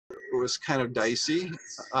was kind of dicey.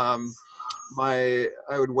 Um, I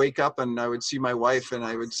would wake up and I would see my wife and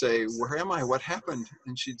I would say, "Where am I? What happened?"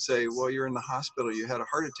 And she'd say, "Well, you're in the hospital. You had a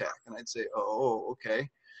heart attack." And I'd say, "Oh, okay."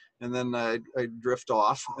 And then I'd drift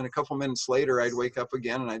off. And a couple minutes later, I'd wake up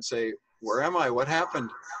again and I'd say, "Where am I? What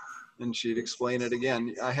happened?" And she'd explain it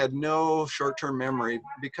again. I had no short-term memory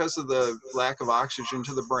because of the lack of oxygen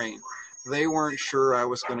to the brain. They weren't sure I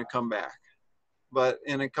was going to come back. But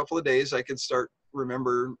in a couple of days, I could start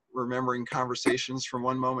remembering conversations from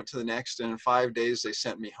one moment to the next. And in 5 days, they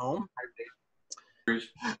sent me home.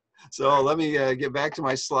 So let me get back to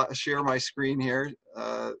my share my screen here.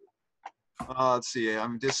 Let's see,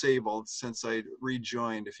 I'm disabled since I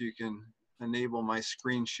rejoined. If you can enable my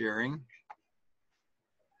screen sharing.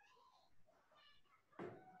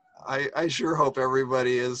 I sure hope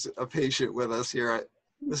everybody is patient with us here.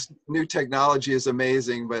 This new technology is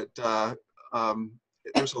amazing, but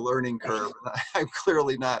there's a learning curve. I'm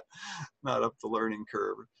clearly not up the learning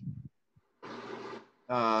curve.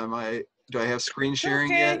 Do I have screen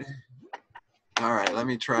sharing yet? All right, let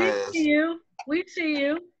me try this. We see you. We see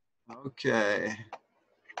you. Okay.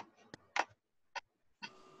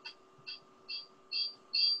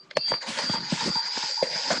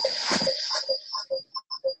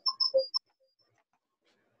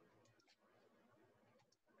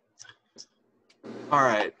 All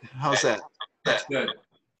right, how's that? That's good.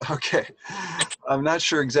 Okay, I'm not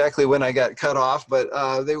sure exactly when I got cut off, but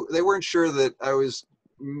they weren't sure that I was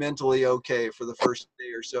mentally okay for the first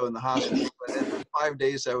day or so in the hospital. But in 5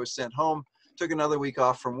 days, I was sent home, took another week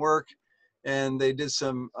off from work, and they did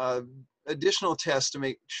some additional tests to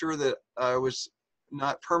make sure that I was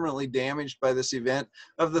not permanently damaged by this event.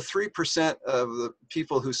 Of the 3% of the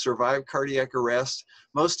people who survive cardiac arrest,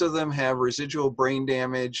 most of them have residual brain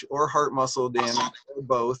damage or heart muscle damage, or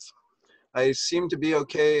both. I seem to be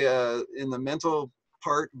okay in the mental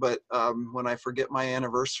part, but when I forget my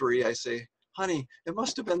anniversary, I say, "Honey, it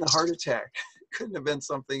must have been the heart attack. It couldn't have been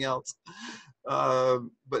something else."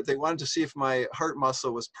 But they wanted to see if my heart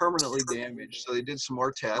muscle was permanently damaged, so they did some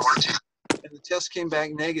more tests. And the test came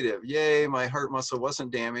back negative. Yay, my heart muscle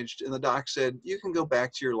wasn't damaged. And the doc said, "You can go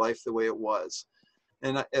back to your life the way it was."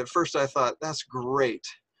 And at first I thought, that's great.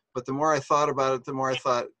 But the more I thought about it, the more I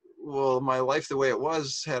thought, well, my life the way it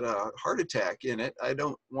was had a heart attack in it. I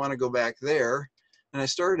don't want to go back there. And I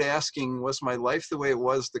started asking, was my life the way it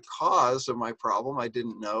was the cause of my problem? I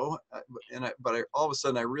didn't know. But all of a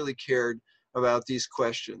sudden I really cared about these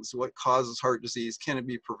questions. What causes heart disease? Can it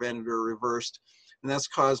be prevented or reversed? And that's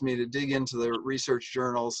caused me to dig into the research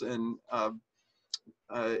journals and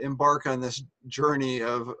embark on this journey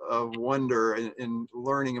of wonder in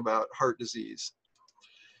learning about heart disease.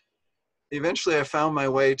 Eventually, I found my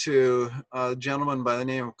way to a gentleman by the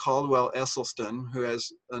name of Caldwell Esselstyn, who has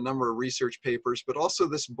a number of research papers, but also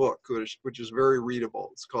this book, which is very readable.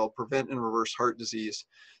 It's called Prevent and Reverse Heart Disease.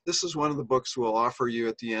 This is one of the books we'll offer you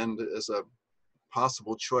at the end as a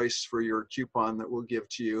possible choice for your coupon that we'll give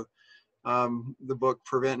to you. The book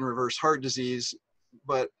Prevent and Reverse Heart Disease.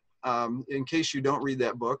 But in case you don't read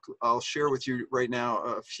that book, I'll share with you right now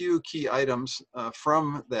a few key items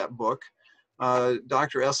from that book.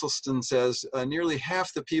 Dr. Esselstyn says nearly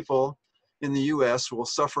half the people in the US will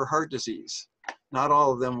suffer heart disease. Not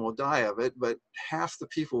all of them will die of it, but half the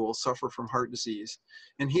people will suffer from heart disease.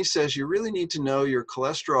 And he says you really need to know your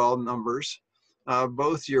cholesterol numbers,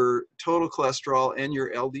 both your total cholesterol and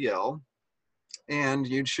your LDL. And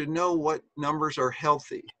you should know what numbers are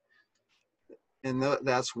healthy. And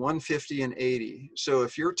that's 150 and 80. So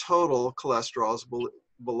if your total cholesterol is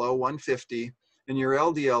below 150 and your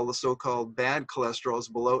LDL, the so-called bad cholesterol, is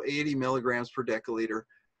below 80 milligrams per deciliter,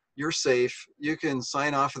 you're safe. You can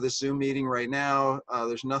sign off of this Zoom meeting right now.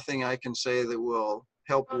 There's nothing I can say that will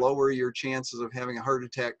help lower your chances of having a heart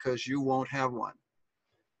attack because you won't have one.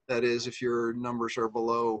 That is, if your numbers are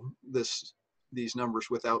below these numbers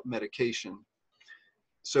without medication.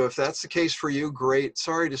 So if that's the case for you, great.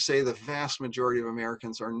 Sorry to say the vast majority of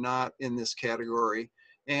Americans are not in this category.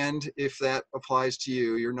 And if that applies to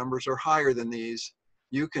you, your numbers are higher than these,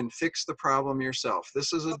 you can fix the problem yourself.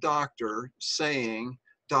 This is a doctor saying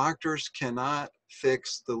doctors cannot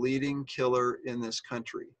fix the leading killer in this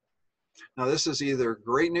country. Now, this is either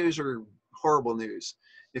great news or horrible news.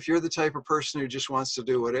 If you're the type of person who just wants to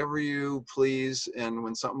do whatever you please, and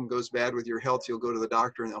when something goes bad with your health, you'll go to the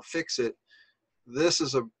doctor and they'll fix it, this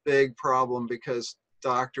is a big problem because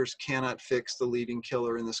doctors cannot fix the leading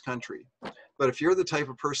killer in this country. But if you're the type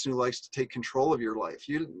of person who likes to take control of your life,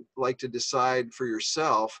 you like to decide for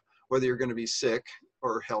yourself whether you're going to be sick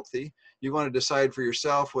or healthy, you want to decide for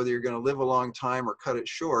yourself whether you're going to live a long time or cut it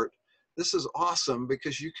short, this is awesome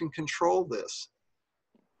because you can control this.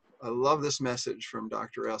 I love this message from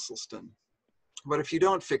Dr. Esselstyn. But if you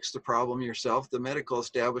don't fix the problem yourself, the medical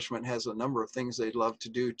establishment has a number of things they'd love to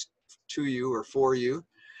do to you or for you.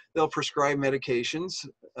 They'll prescribe medications,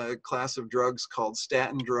 a class of drugs called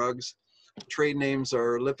statin drugs. Trade names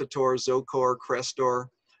are Lipitor, Zocor, Crestor.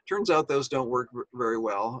 Turns out those don't work very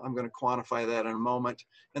well. I'm going to quantify that in a moment.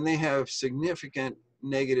 And they have significant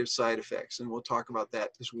negative side effects, and we'll talk about that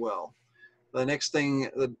as well. The next thing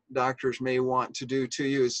the doctors may want to do to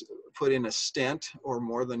you is put in a stent or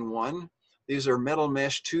more than one. These are metal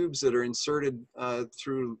mesh tubes that are inserted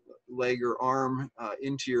through leg or arm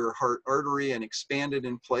into your heart artery and expanded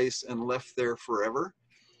in place and left there forever.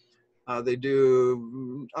 They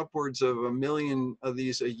do upwards of 1 million of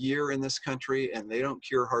these a year in this country, and they don't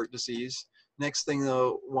cure heart disease. Next thing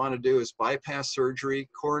they'll want to do is bypass surgery,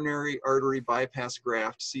 coronary artery bypass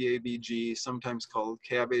graft, CABG, sometimes called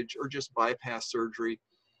CABG, or just bypass surgery.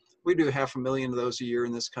 We do 500,000 of those a year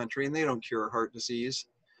in this country, and they don't cure heart disease.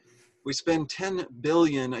 We spend 10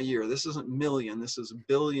 billion a year. This isn't million, this is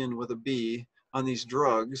billion with a B, on these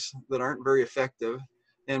drugs that aren't very effective.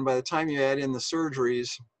 And by the time you add in the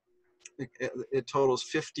surgeries, it totals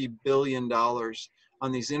 $50 billion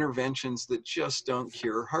on these interventions that just don't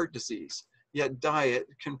cure heart disease. Yet diet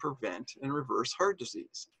can prevent and reverse heart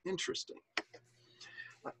disease. Interesting.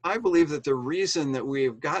 I believe that the reason that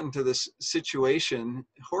we've gotten to this situation,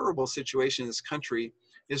 horrible situation in this country,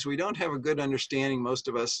 is we don't have a good understanding, most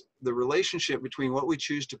of us, the relationship between what we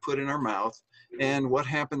choose to put in our mouth and what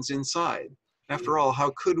happens inside. After all,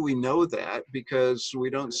 how could we know that? Because we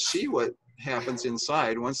don't see what happens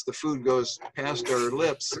inside. Once the food goes past our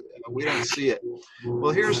lips, we don't see it.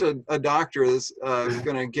 Well, here's a doctor that's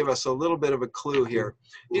going to give us a little bit of a clue here.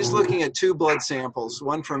 He's looking at 2 blood samples,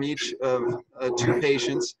 one from each of 2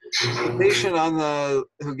 patients. The patient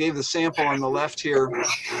who gave the sample on the left here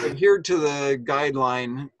adhered to the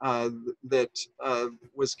guideline that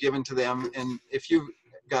was given to them. And if you've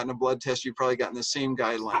gotten a blood test, you've probably gotten the same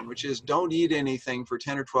guideline, which is don't eat anything for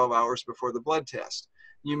 10 or 12 hours before the blood test.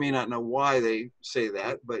 You may not know why they say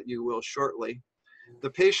that, but you will shortly.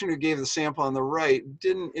 The patient who gave the sample on the right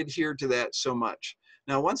didn't adhere to that so much.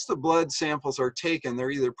 Now, once the blood samples are taken, they're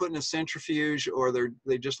either put in a centrifuge or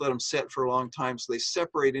they just let them set for a long time, so they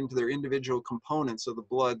separate into their individual components of the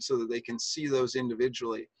blood so that they can see those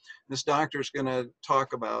individually. This doctor is going to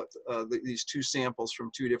talk about these 2 samples from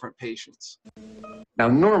 2 different patients. Now,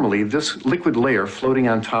 normally, this liquid layer floating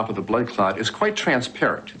on top of the blood clot is quite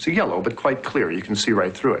transparent. It's a yellow, but quite clear. You can see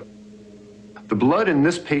right through it. The blood in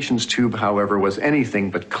this patient's tube, however, was anything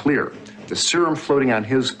but clear. The serum floating on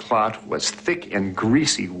his clot was thick and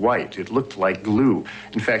greasy white. It looked like glue.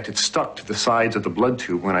 In fact, it stuck to the sides of the blood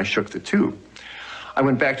tube when I shook the tube. I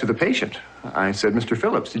went back to the patient. I said, Mr.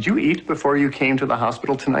 Phillips, did you eat before you came to the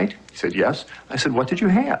hospital tonight? He said, yes. I said, what did you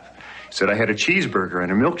have? He said, I had a cheeseburger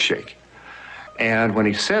and a milkshake. And when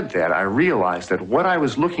he said that, I realized that what I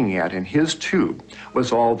was looking at in his tube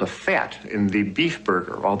was all the fat in the beef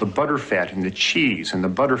burger, all the butter fat in the cheese, and the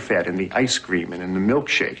butter fat in the ice cream and in the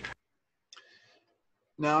milkshake.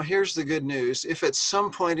 Now, here's the good news. If at some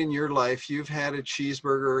point in your life you've had a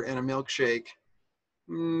cheeseburger and a milkshake,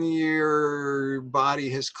 your body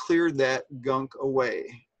has cleared that gunk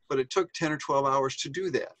away. But it took 10 or 12 hours to do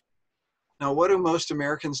that. Now, what do most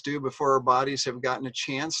Americans do before our bodies have gotten a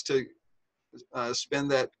chance to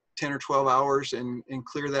spend that 10 or 12 hours and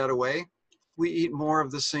clear that away? We eat more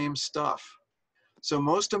of the same stuff. So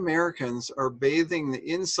most Americans are bathing the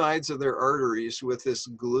insides of their arteries with this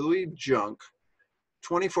gluey junk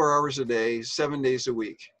 24 hours a day, 7 days a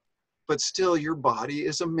week. But still, your body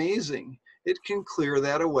is amazing. It can clear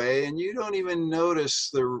that away, and you don't even notice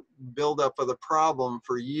the buildup of the problem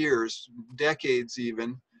for years, decades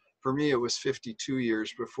even. For me, it was 52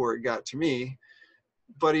 years before it got to me.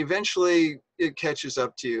 But eventually it catches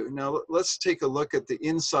up to you. Now let's take a look at the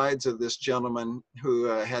insides of this gentleman who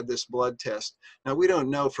had this blood test. Now we don't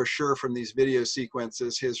know for sure from these video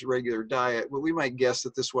sequences his regular diet, but we might guess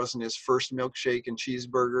that this wasn't his first milkshake and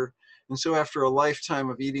cheeseburger. And so after a lifetime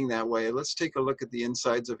of eating that way, let's take a look at the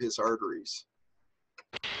insides of his arteries.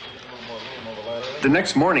 The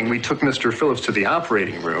next morning, we took Mr. Phillips to the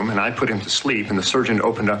operating room, and I put him to sleep, and the surgeon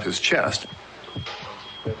opened up his chest.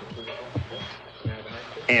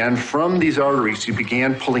 And from these arteries, he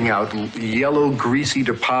began pulling out yellow, greasy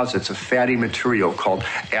deposits of fatty material called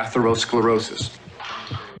atherosclerosis.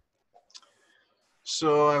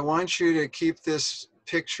 So I want you to keep this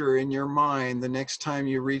picture in your mind the next time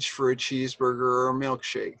you reach for a cheeseburger or a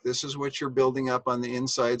milkshake. This is what you're building up on the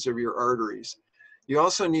insides of your arteries. You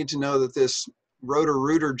also need to know that this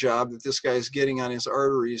rotor-rooter job that this guy is getting on his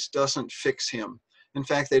arteries doesn't fix him. In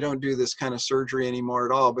fact, they don't do this kind of surgery anymore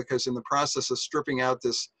at all, because in the process of stripping out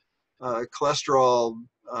this cholesterol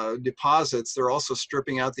deposits, they're also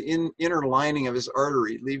stripping out the inner lining of his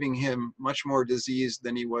artery, leaving him much more diseased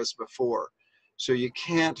than he was before. So you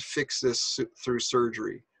can't fix this through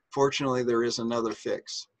surgery. Fortunately, there is another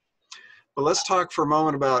fix. But let's talk for a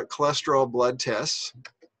moment about cholesterol blood tests.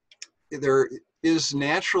 There is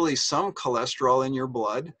naturally some cholesterol in your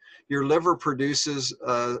blood. Your liver produces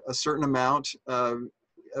a certain amount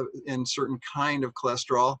in certain kind of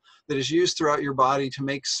cholesterol that is used throughout your body to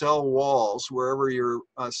make cell walls wherever your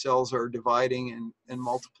cells are dividing and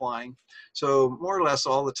multiplying. So more or less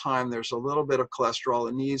all the time there's a little bit of cholesterol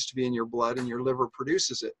that needs to be in your blood, and your liver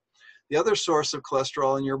produces it. The other source of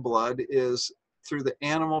cholesterol in your blood is through the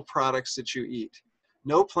animal products that you eat.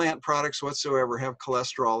 No plant products whatsoever have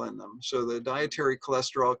cholesterol in them. So the dietary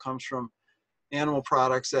cholesterol comes from animal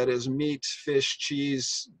products, that is meat, fish,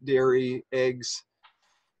 cheese, dairy, eggs.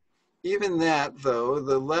 Even that, though,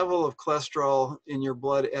 the level of cholesterol in your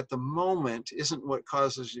blood at the moment isn't what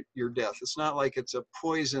causes your death. It's not like it's a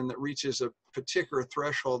poison that reaches a particular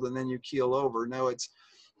threshold and then you keel over. No, it's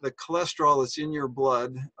the cholesterol that's in your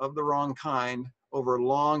blood of the wrong kind over a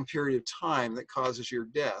long period of time that causes your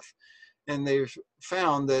death. And they've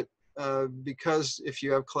found that because if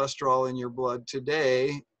you have cholesterol in your blood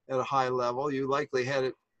today at a high level, you likely had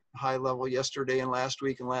it high level yesterday and last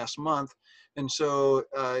week and last month. And so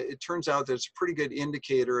it turns out that it's a pretty good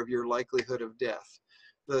indicator of your likelihood of death.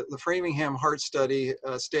 The Framingham Heart Study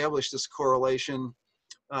established this correlation.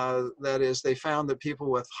 That is, they found that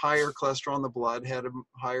people with higher cholesterol in the blood had a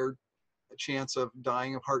higher chance of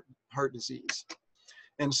dying of heart disease.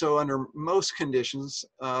 And so under most conditions,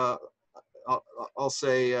 I'll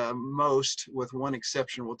say most, with one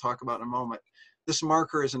exception we'll talk about in a moment, this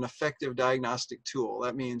marker is an effective diagnostic tool.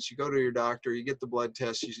 That means you go to your doctor, you get the blood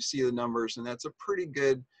test, you see the numbers, and that's a pretty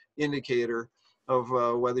good indicator of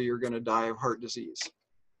whether you're going to die of heart disease.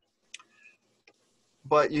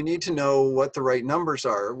 But you need to know what the right numbers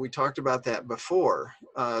are. We talked about that before.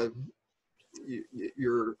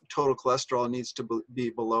 Your total cholesterol needs to be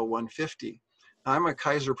below 150. I'm a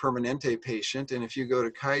Kaiser Permanente patient, and if you go to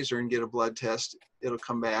Kaiser and get a blood test, it'll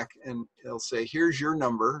come back and it'll say, here's your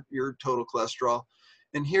number, your total cholesterol,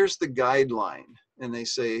 and here's the guideline. And they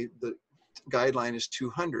say the guideline is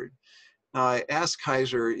 200. Now I asked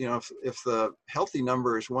Kaiser, you know, if the healthy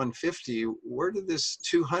number is 150, where did this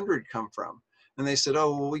 200 come from? And they said,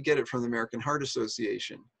 oh, well, we get it from the American Heart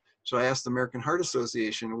Association. So I asked the American Heart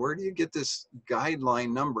Association, where do you get this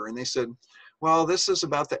guideline number? And they said, well, this is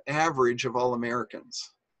about the average of all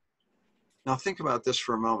Americans. Now think about this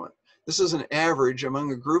for a moment. This is an average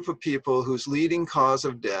among a group of people whose leading cause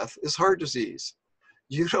of death is heart disease.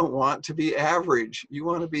 You don't want to be average. You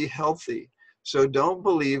want to be healthy. So don't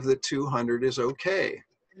believe that 200 is okay.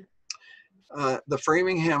 The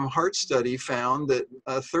Framingham Heart Study found that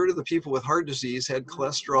a third of the people with heart disease had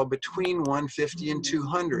cholesterol between 150 and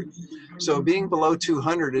 200. So being below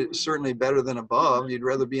 200 is certainly better than above. You'd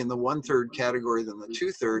rather be in the 1/3 category than the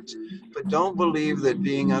 2/3, but don't believe that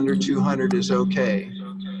being under 200 is okay.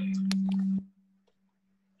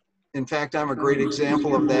 In fact, I'm a great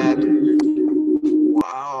example of that.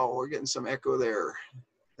 Wow, we're getting some echo there.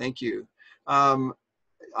 Thank you.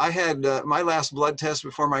 I had my last blood test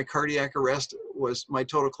before my cardiac arrest was my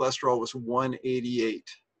total cholesterol was 188.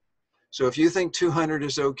 So if you think 200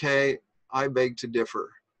 is okay, I beg to differ.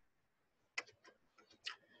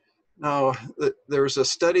 Now, there was a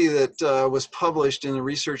study that was published in the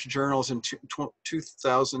research journals in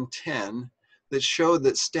 2010 that showed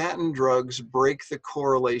that statin drugs break the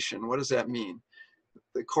correlation. What does that mean?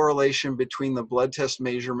 The correlation between the blood test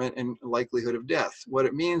measurement and likelihood of death. What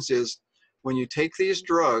it means is, when you take these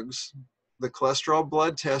drugs, the cholesterol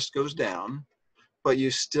blood test goes down, but you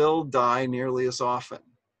still die nearly as often.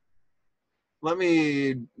 Let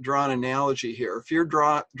me draw an analogy here. If you're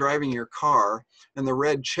driving your car and the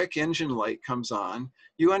red check engine light comes on,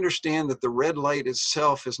 you understand that the red light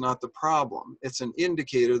itself is not the problem. It's an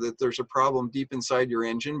indicator that there's a problem deep inside your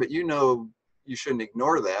engine, but you know you shouldn't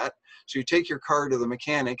ignore that. So you take your car to the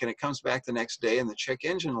mechanic and it comes back the next day and the check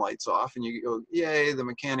engine light's off and you go, yay, the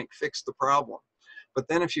mechanic fixed the problem. But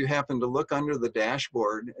then if you happen to look under the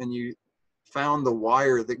dashboard and you found the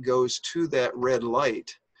wire that goes to that red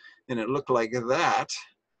light and it looked like that,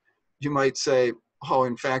 you might say, oh,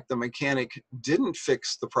 in fact, the mechanic didn't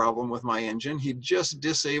fix the problem with my engine. He just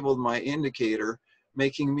disabled my indicator,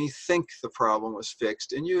 making me think the problem was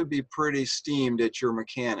fixed. And you would be pretty steamed at your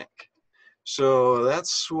mechanic. So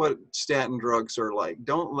that's what statin drugs are like.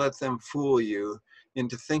 Don't let them fool you.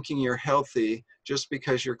 into thinking you're healthy just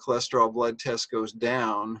because your cholesterol blood test goes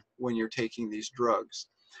down when you're taking these drugs.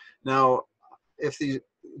 Now, if these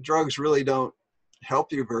drugs really don't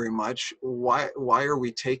help you very much, why are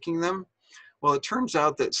we taking them? Well, it turns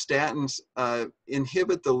out that statins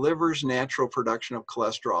inhibit the liver's natural production of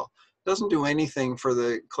cholesterol. It doesn't do anything for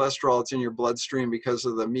the cholesterol that's in your bloodstream because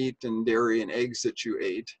of the meat and dairy and eggs that you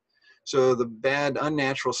ate. So the bad,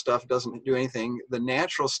 unnatural stuff doesn't do anything. The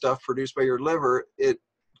natural stuff produced by your liver, it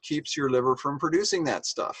keeps your liver from producing that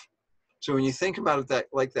stuff. So when you think about it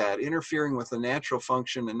like that, interfering with the natural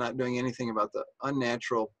function and not doing anything about the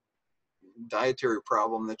unnatural dietary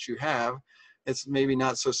problem that you have, it's maybe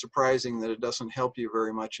not so surprising that it doesn't help you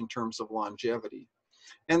very much in terms of longevity.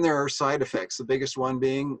 And there are side effects, the biggest one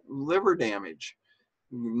being liver damage.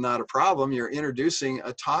 Not a problem. You're introducing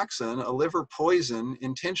a toxin, a liver poison,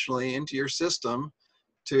 intentionally into your system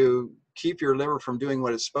to keep your liver from doing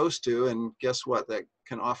what it's supposed to. And guess what? That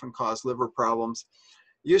can often cause liver problems.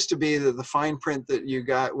 It used to be that the fine print that you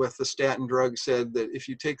got with the statin drug said that if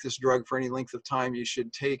you take this drug for any length of time, you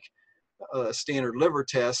should take a standard liver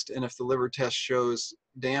test. And if the liver test shows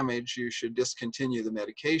damage, you should discontinue the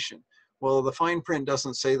medication. Well, the fine print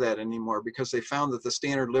doesn't say that anymore because they found that the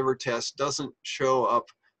standard liver test doesn't show up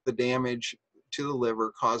the damage to the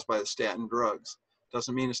liver caused by the statin drugs.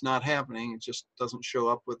 Doesn't mean it's not happening, it just doesn't show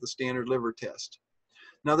up with the standard liver test.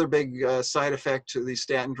 Another big side effect to these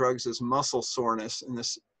statin drugs is muscle soreness, and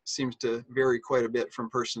this seems to vary quite a bit from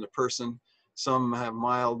person to person. Some have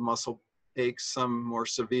mild muscle aches, some more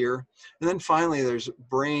severe. And then finally, there's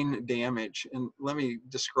brain damage. And let me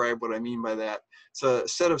describe what I mean by that. It's a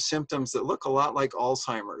set of symptoms that look a lot like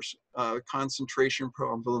Alzheimer's, concentration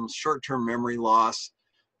problems, short-term memory loss.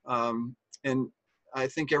 And I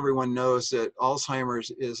think everyone knows that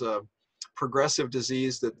Alzheimer's is a progressive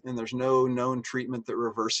disease and there's no known treatment that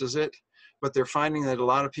reverses it. But they're finding that a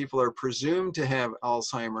lot of people are presumed to have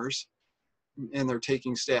Alzheimer's, and they're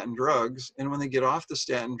taking statin drugs, and when they get off the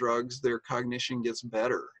statin drugs, their cognition gets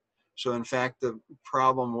better. So in fact, the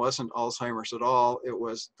problem wasn't Alzheimer's at all, it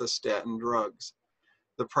was the statin drugs.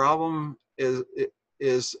 The problem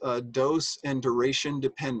is dose and duration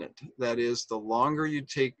dependent. That is, the longer you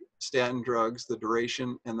take statin drugs, the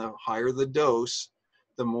duration, and the higher the dose,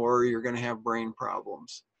 the more you're going to have brain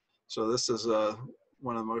problems. So this is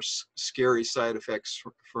one of the most scary side effects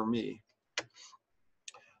for me.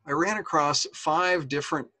 I ran across 5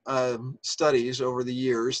 different studies over the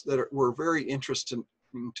years that were very interesting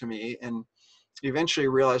to me, and eventually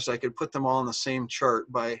realized I could put them all on the same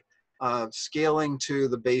chart by scaling to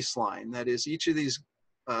the baseline. That is, each of these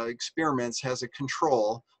experiments has a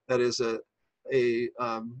control, that is a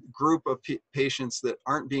group of patients that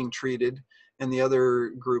aren't being treated and the other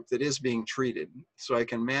group that is being treated. So I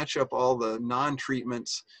can match up all the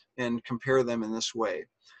non-treatments and compare them in this way.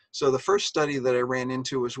 So the first study that I ran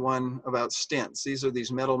into was one about stents. These are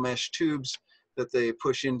these metal mesh tubes that they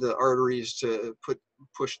push into the arteries to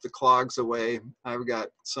push the clogs away. I've got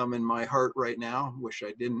some in my heart right now, wish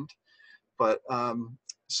I didn't. But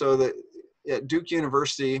so that at Duke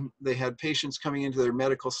University, they had patients coming into their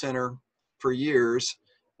medical center for years,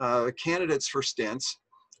 candidates for stents,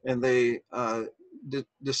 and they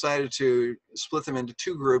decided to split them into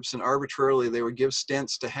 2 groups, and arbitrarily they would give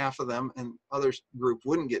stents to half of them and other group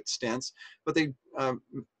wouldn't get stents, but they'd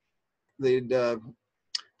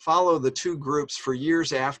follow the 2 groups for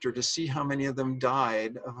years after to see how many of them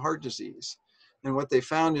died of heart disease. And what they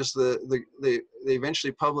found is they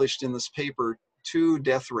eventually published in this paper 2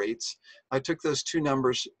 death rates. I took those 2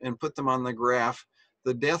 numbers and put them on the graph.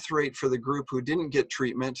 The death rate for the group who didn't get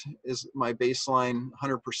treatment is my baseline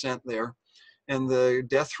 100% there. And the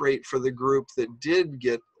death rate for the group that did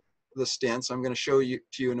get the stents, I'm going to show to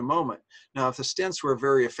you in a moment. Now, if the stents were a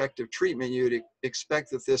very effective treatment, you'd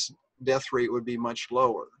expect that this death rate would be much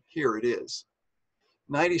lower. Here it is.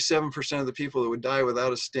 97% of the people that would die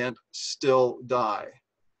without a stent still die.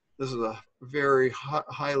 This is a very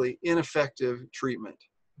highly ineffective treatment,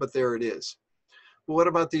 but there it is. Well, what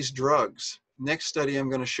about these drugs? Next study I'm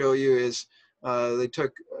going to show you is they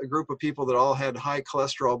took a group of people that all had high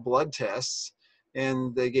cholesterol blood tests,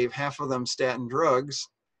 and they gave half of them statin drugs,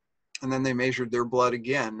 and then they measured their blood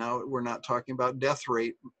again. Now, we're not talking about death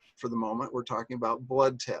rate for the moment, we're talking about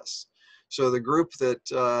blood tests. So the group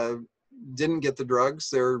that didn't get the drugs,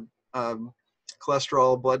 their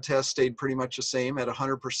cholesterol blood test stayed pretty much the same at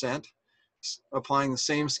 100%. Applying the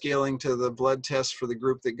same scaling to the blood test for the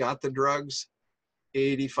group that got the drugs,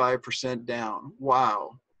 85% down.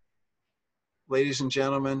 Wow. Ladies and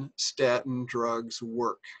gentlemen, statin drugs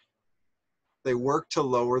work. They work to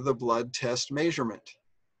lower the blood test measurement.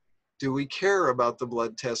 Do we care about the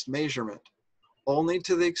blood test measurement? only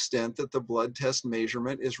to the extent that the blood test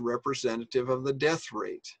measurement is representative of the death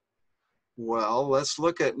rate. Well, let's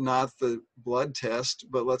look at not the blood test,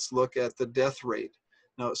 but let's look at the death rate.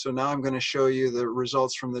 So now I'm going to show you the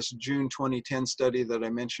results from this June 2010 study that I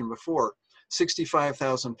mentioned before.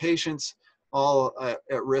 65,000 patients, all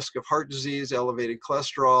at risk of heart disease, elevated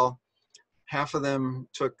cholesterol. Half of them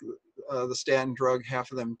took the statin drug,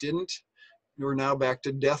 half of them didn't. We're now back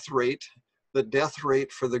to death rate. The death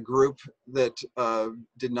rate for the group that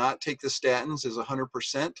did not take the statins is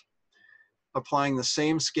 100%. Applying the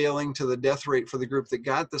same scaling to the death rate for the group that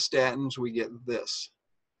got the statins, we get this.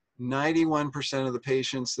 91% of the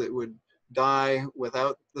patients that would die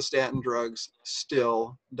without the statin drugs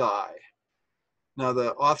still die. Now,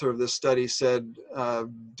 the author of this study said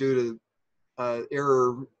due to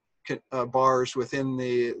error bars within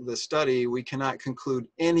the study, we cannot conclude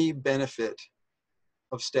any benefit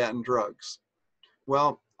of statin drugs.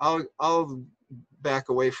 Well, I'll back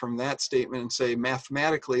away from that statement and say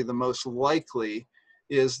mathematically the most likely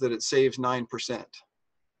is that it saves 9%.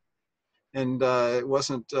 And it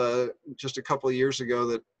wasn't just a couple of years ago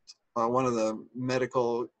that one of the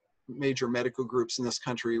major medical groups in this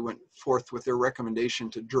country went forth with their recommendation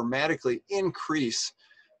to dramatically increase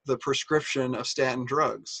the prescription of statin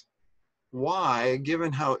drugs. Why,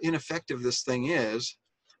 given how ineffective this thing is?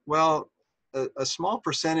 Well, a small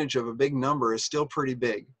percentage of a big number is still pretty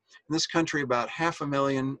big. In this country, about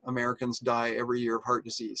 500,000 Americans die every year of heart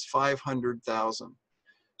disease, 500,000.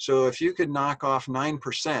 So if you could knock off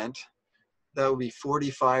 9%, that would be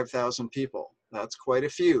 45,000 people. That's quite a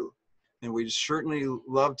few. And we'd certainly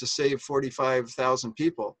love to save 45,000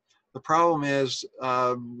 people. The problem is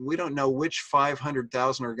we don't know which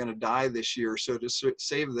 500,000 are going to die this year. So to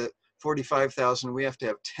save the 45,000, we have to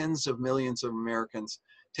have tens of millions of Americans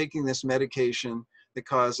taking this medication that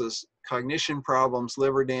causes cognition problems,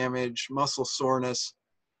 liver damage, muscle soreness,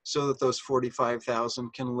 so that those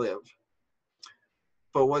 45,000 can live.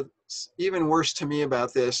 But what's even worse to me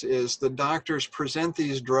about this is the doctors present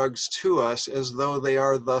these drugs to us as though they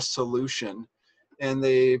are the solution. And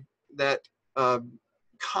that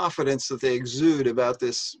confidence that they exude about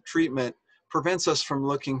this treatment prevents us from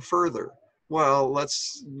looking further. Well,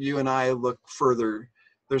 you and I look further.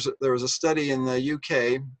 There was a study in the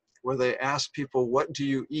UK where they asked people, what do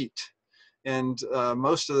you eat? And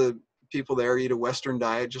most of the people there eat a Western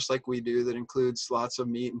diet, just like we do, that includes lots of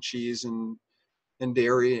meat and cheese and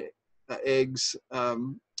dairy, eggs.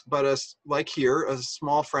 But like here, a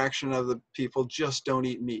small fraction of the people just don't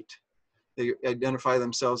eat meat. They identify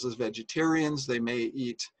themselves as vegetarians. They may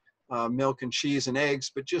eat milk and cheese and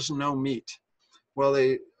eggs, but just no meat. Well,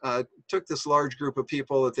 they took this large group of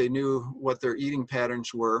people that they knew what their eating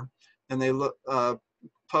patterns were, and they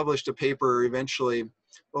published a paper eventually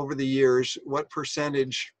over the years, what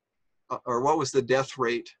percentage or what was the death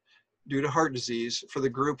rate due to heart disease for the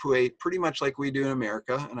group who ate pretty much like we do in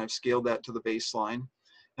America, and I've scaled that to the baseline.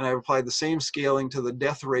 And I've applied the same scaling to the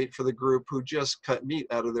death rate for the group who just cut meat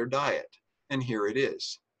out of their diet. And here it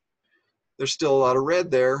is. There's still a lot of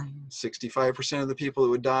red there. 65% of the people who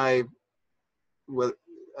would die with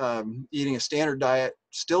eating a standard diet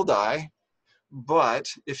still die. But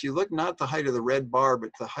if you look not the height of the red bar, but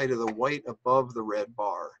the height of the white above the red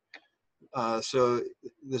bar. So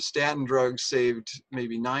the statin drugs saved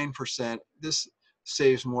maybe 9%. This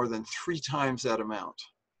saves more than 3 times that amount.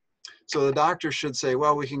 So the doctor should say,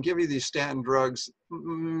 well, we can give you these statin drugs,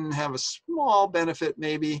 have a small benefit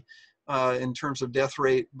maybe in terms of death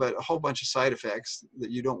rate, but a whole bunch of side effects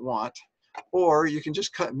that you don't want. Or you can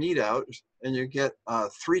just cut meat out and you get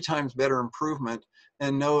 3 times better improvement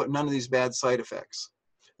and none of these bad side effects.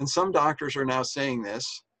 And some doctors are now saying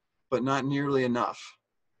this, but not nearly enough.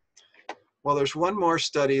 Well, there's one more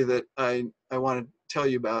study that I want to tell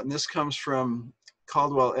you about, and this comes from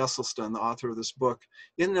Caldwell Esselstyn, the author of this book.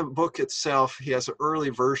 In the book itself, he has an early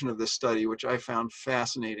version of this study, which I found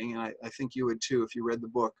fascinating, and I think you would too if you read the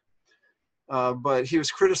book. But he was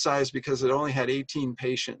criticized because it only had 18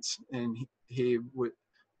 patients, and he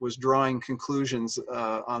was drawing conclusions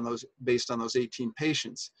based on those 18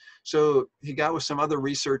 patients. So he got with some other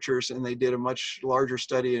researchers, and they did a much larger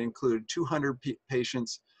study. It included 200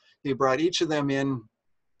 patients. He brought each of them in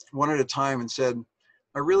one at a time and said,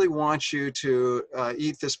 I really want you to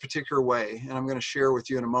eat this particular way, and I'm going to share with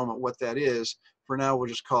you in a moment what that is. For now, we'll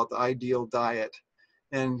just call it the ideal diet.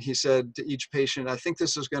 And he said to each patient, I think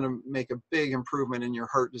this is going to make a big improvement in your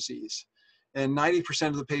heart disease. And 90%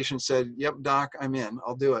 of the patients said, yep, doc, I'm in,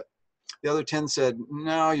 I'll do it. The other 10 said,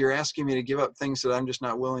 no, you're asking me to give up things that I'm just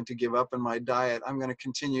not willing to give up in my diet. I'm going to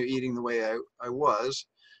continue eating the way I was.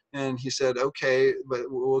 And he said, okay, but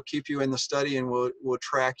we'll keep you in the study and we'll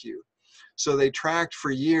track you. So they tracked for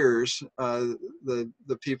years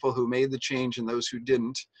the people who made the change and those who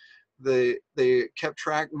didn't. They kept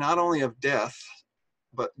track not only of deaths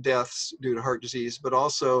due to heart disease, but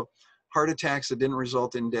also heart attacks that didn't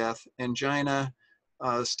result in death, angina,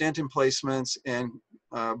 stent emplacements, and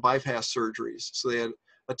bypass surgeries. So they had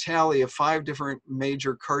a tally of 5 different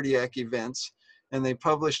major cardiac events, and they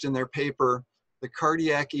published in their paper the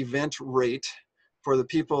cardiac event rate for the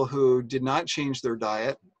people who did not change their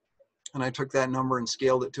diet. And I took that number and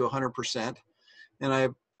scaled it to 100%. And I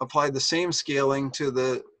applied the same scaling to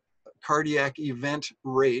the cardiac event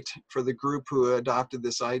rate for the group who adopted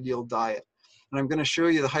this ideal diet. And I'm going to show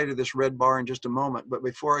you the height of this red bar in just a moment. But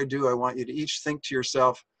before I do, I want you to each think to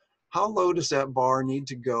yourself, how low does that bar need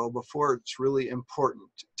to go before it's really important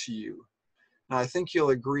to you? Now, I think you'll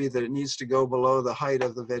agree that it needs to go below the height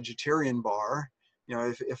of the vegetarian bar. You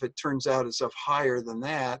know, if it turns out it's up higher than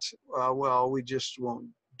that, well, we just won't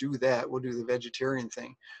do that. We'll do the vegetarian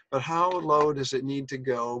thing. But how low does it need to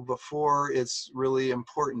go before it's really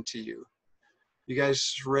important to you? You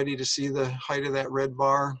guys ready to see the height of that red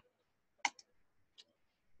bar?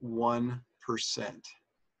 1%.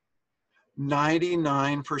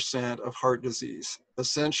 99% of heart disease,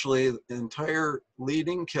 essentially the entire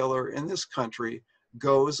leading killer in this country,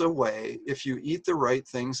 goes away if you eat the right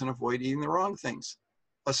things and avoid eating the wrong things.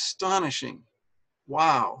 Astonishing.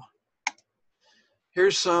 Wow.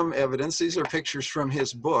 Here's some evidence. These are pictures from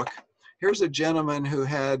his book. Here's a gentleman who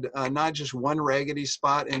had not just one raggedy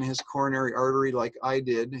spot in his coronary artery like I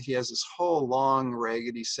did. He has this whole long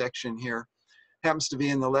raggedy section here. Happens to be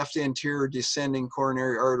in the left anterior descending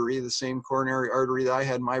coronary artery, the same coronary artery that I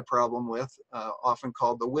had my problem with, often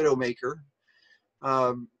called the widowmaker.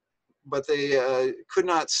 But they could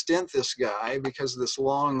not stent this guy because of this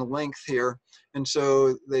long length here. And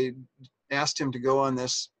so they asked him to go on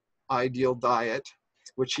this ideal diet,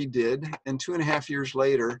 which he did. And 2.5 years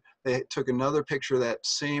later, they took another picture of that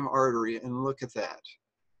same artery, and look at that.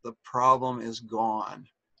 The problem is gone.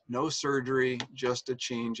 No surgery, just a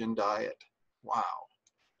change in diet. Wow.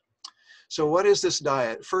 So what is this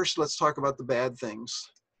diet? First, let's talk about the bad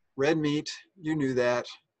things. Red meat, you knew that.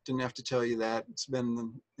 Didn't have to tell you that. It's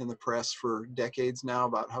been in the press for decades now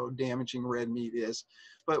about how damaging red meat is.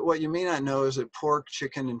 But what you may not know is that pork,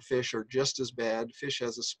 chicken, and fish are just as bad. Fish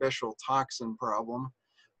has a special toxin problem.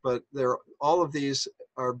 But all of these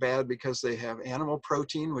are bad because they have animal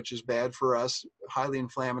protein, which is bad for us, highly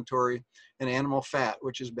inflammatory, and animal fat,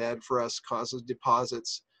 which is bad for us, causes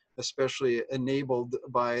deposits, especially enabled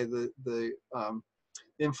by the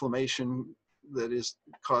inflammation that is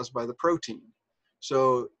caused by the protein.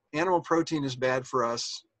 So animal protein is bad for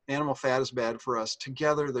us, animal fat is bad for us.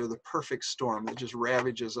 Together, they're the perfect storm that just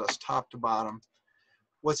ravages us top to bottom.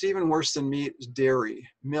 What's even worse than meat is dairy,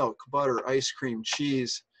 milk, butter, ice cream,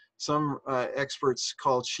 cheese. Some experts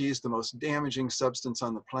call cheese the most damaging substance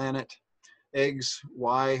on the planet. Eggs,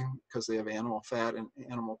 why? Because they have animal fat and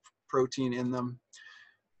animal protein in them.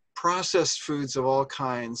 Processed foods of all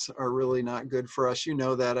kinds are really not good for us. You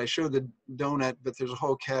know that. I showed the donut, but there's a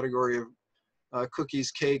whole category of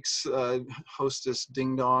cookies, cakes, Hostess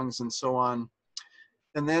ding-dongs, and so on.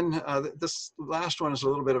 And then this last one is a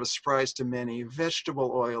little bit of a surprise to many.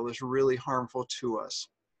 Vegetable oil is really harmful to us.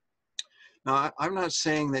 Now, I'm not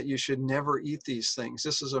saying that you should never eat these things.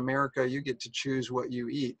 This is America. You get to choose what you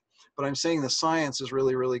eat. But I'm saying the science is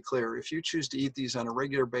really, really clear. If you choose to eat these on a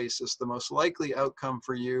regular basis, the most likely outcome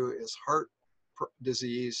for you is heart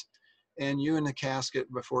disease and you in the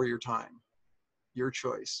casket before your time. Your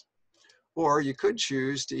choice. Or you could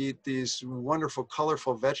choose to eat these wonderful,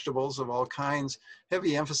 colorful vegetables of all kinds,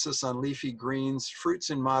 heavy emphasis on leafy greens, fruits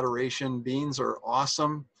in moderation. Beans are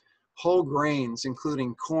awesome. Whole grains,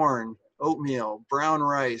 including corn, oatmeal, brown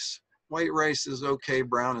rice. White rice is okay,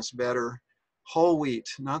 brown is better. Whole wheat,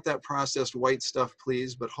 not that processed white stuff,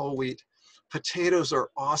 please, but whole wheat. Potatoes are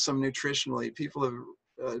awesome nutritionally. People have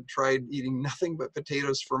tried eating nothing but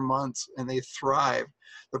potatoes for months and they thrive.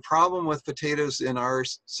 The problem with potatoes in our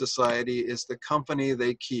society is the company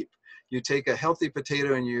they keep. You take a healthy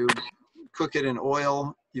potato and you cook it in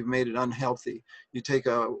oil, you've made it unhealthy. You take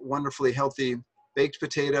a wonderfully healthy baked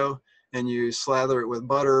potato and you slather it with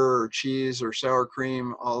butter or cheese or sour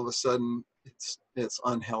cream, all of a sudden it's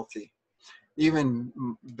unhealthy. Even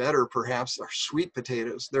better, perhaps, are sweet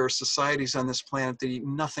potatoes. There are societies on this planet that eat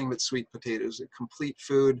nothing but sweet potatoes, a complete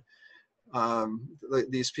food.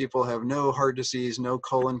 These people have no heart disease, no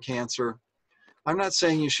colon cancer. I'm not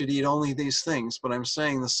saying you should eat only these things, but I'm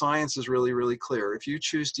saying the science is really, really clear. If you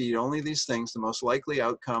choose to eat only these things, the most likely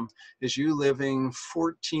outcome is you living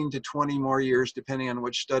 14 to 20 more years, depending on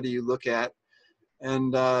which study you look at,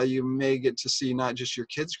 And you may get to see not just your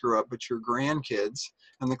kids grow up, but your grandkids.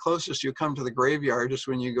 And the closest you come to the graveyard is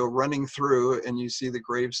when you go running through and you see the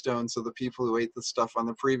gravestones of the people who ate the stuff on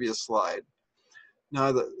the previous slide.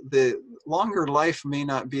 Now, the longer life may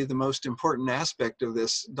not be the most important aspect of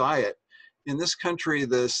this diet. In this country,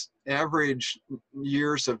 this average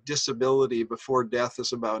years of disability before death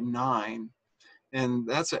is about 9. And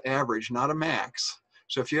that's an average, not a max.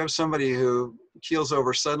 So if you have somebody who keels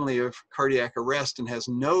over suddenly of cardiac arrest and has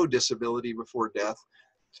no disability before death,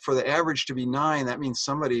 for the average to be 9, that means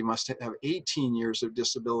somebody must have 18 years of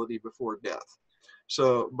disability before death.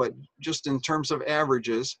 So, but just in terms of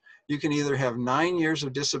averages, you can either have 9 years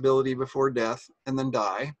of disability before death and then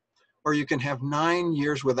die, or you can have 9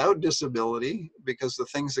 years without disability because the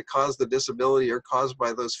things that cause the disability are caused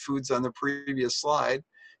by those foods on the previous slide.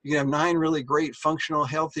 You can have 9 really great, functional,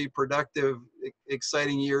 healthy, productive,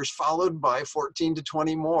 exciting years, followed by 14 to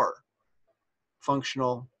 20 more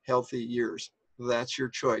functional, healthy years. That's your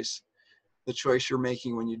choice, the choice you're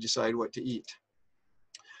making when you decide what to eat.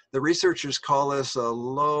 The researchers call this a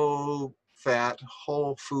low-fat,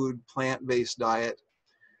 whole food, plant-based diet.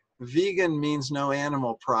 Vegan means no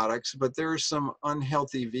animal products, but there are some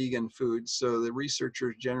unhealthy vegan foods, so the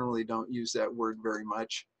researchers generally don't use that word very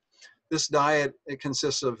much. This diet, it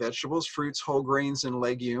consists of vegetables, fruits, whole grains, and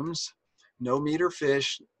legumes. No meat or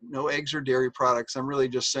fish, no eggs or dairy products. I'm really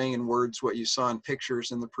just saying in words what you saw in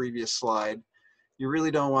pictures in the previous slide. You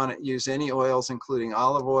really don't want to use any oils, including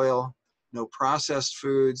olive oil, no processed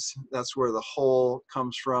foods. That's where the whole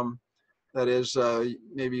comes from. That is,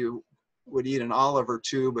 maybe you would eat an olive or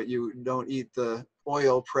two, but you don't eat the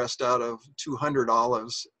oil pressed out of 200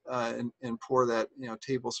 olives and pour that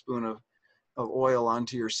tablespoon of oil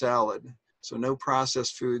onto your salad. So no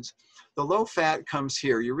processed foods. The low fat comes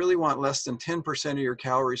here. You really want less than 10% of your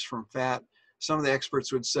calories from fat. Some of the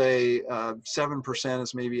experts would say 7%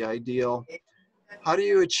 is maybe ideal. How do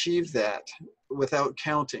you achieve that without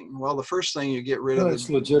counting? Well, the first thing you get rid of it's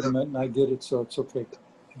legitimate and I get it, so it's okay.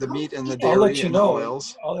 The meat and the dairy and the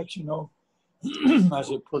oils. I'll let you know as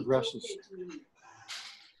it progresses.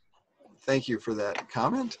 Thank you for that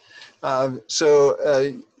comment.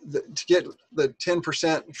 To get the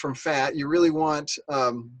 10% from fat, you really want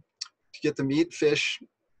to get the meat, fish,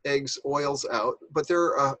 eggs, oils out, but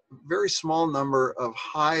there are a very small number of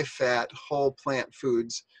high-fat whole plant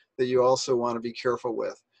foods that you also want to be careful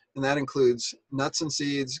with, and that includes nuts and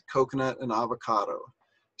seeds, coconut, and avocado.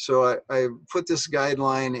 So I put this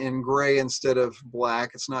guideline in gray instead of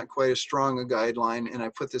black. It's not quite as strong a guideline, and I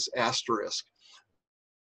put this asterisk.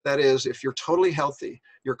 That is, if you're totally healthy,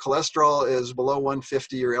 your cholesterol is below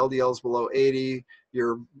 150, your LDL is below 80,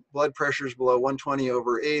 your blood pressure is below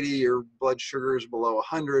 120/80, your blood sugar is below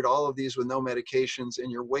 100, all of these with no medications,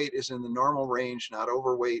 and your weight is in the normal range, not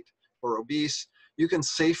overweight or obese, you can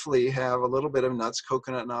safely have a little bit of nuts,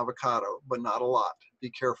 coconut, and avocado, but not a lot. Be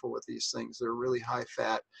careful with these things. They're really high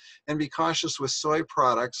fat. And be cautious with soy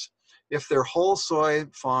products. If they're whole soy,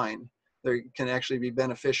 fine. They can actually be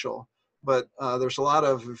beneficial. But there's a lot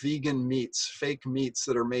of vegan meats, fake meats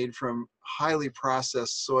that are made from highly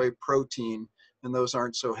processed soy protein, and those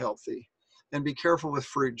aren't so healthy. And be careful with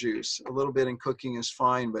fruit juice. A little bit in cooking is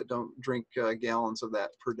fine, but don't drink gallons of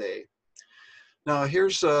that per day. Now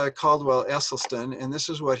here's Caldwell Esselstyn, and this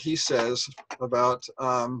is what he says about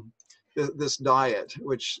this diet,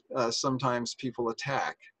 which sometimes people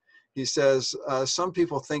attack. He says, some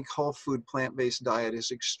people think whole food plant-based diet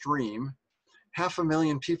is extreme.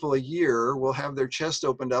 500,000 people a year will have their chest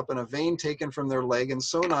opened up and a vein taken from their leg and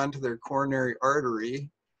sewn onto their coronary artery.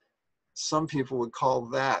 Some people would call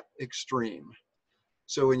that extreme.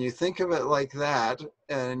 So when you think of it like that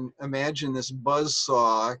and imagine this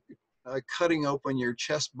buzzsaw cutting open your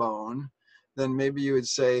chest bone, then maybe you would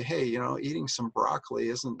say, hey, eating some broccoli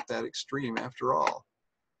isn't that extreme after all.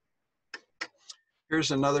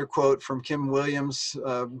 Here's another quote from Kim Williams,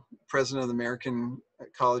 president of the American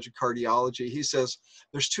College of Cardiology. He says,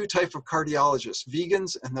 there's 2 types of cardiologists,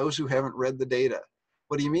 vegans and those who haven't read the data.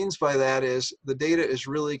 What he means by that is the data is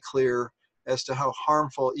really clear as to how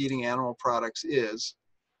harmful eating animal products is,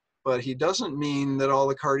 but he doesn't mean that all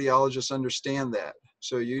the cardiologists understand that.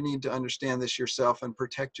 So you need to understand this yourself and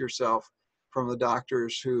protect yourself from the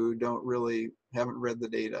doctors who haven't read the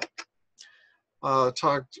data.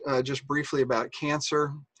 Talked just briefly about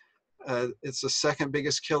cancer. It's the 2nd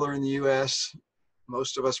biggest killer in the US.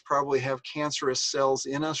 Most of us probably have cancerous cells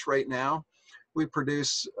in us right now. We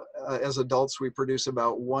produce, as adults, we produce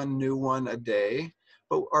about 1 new one a day,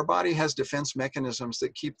 but our body has defense mechanisms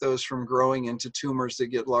that keep those from growing into tumors that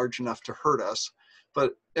get large enough to hurt us.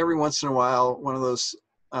 But every once in a while, one of those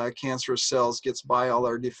cancerous cells gets by all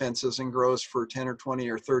our defenses and grows for 10 or 20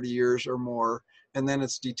 or 30 years or more. And then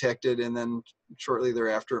it's detected, and then shortly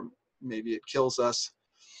thereafter, maybe it kills us.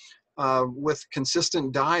 With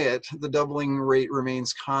consistent diet, the doubling rate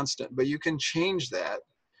remains constant, but you can change that.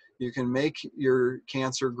 You can make your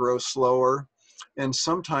cancer grow slower, and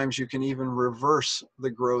sometimes you can even reverse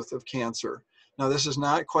the growth of cancer. Now, this is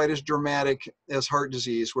not quite as dramatic as heart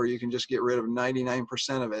disease, where you can just get rid of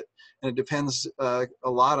 99% of it. And it depends a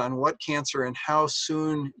lot on what cancer and how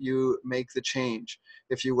soon you make the change.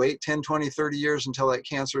 If you wait 10, 20, 30 years until that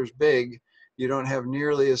cancer is big, you don't have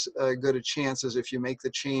nearly as good a chance as if you make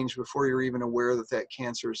the change before you're even aware that that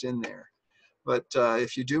cancer is in there. But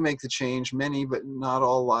if you do make the change, many but not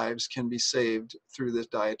all lives can be saved through this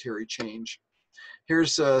dietary change.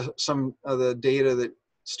 Here's some of the data that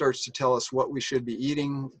starts to tell us what we should be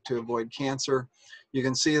eating to avoid cancer. You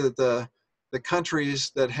can see that the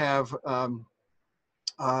countries that have,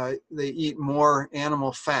 they eat more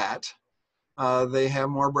animal fat, they have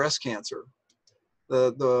more breast cancer.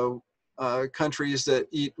 The countries that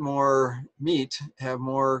eat more meat have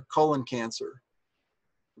more colon cancer.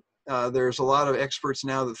 There's a lot of experts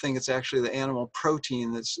now that think it's actually the animal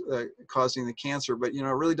protein that's causing the cancer, but you know,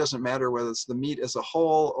 it really doesn't matter whether it's the meat as a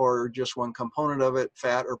whole or just one component of it,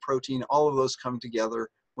 fat or protein. All of those come together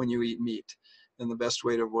when you eat meat. And the best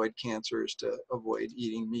way to avoid cancer is to avoid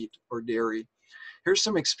eating meat or dairy. Here's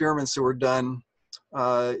some experiments that were done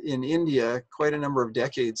in India quite a number of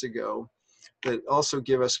decades ago that also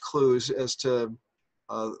give us clues as to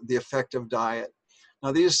the effect of diet.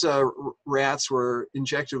 Now, these rats were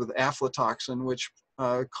injected with aflatoxin, which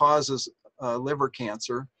causes liver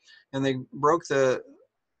cancer, and they broke the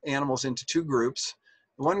animals into two groups.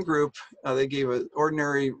 One group, they gave an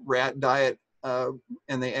ordinary rat diet, and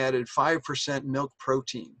they added 5% milk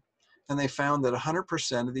protein. And they found that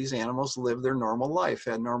 100% of these animals lived their normal life,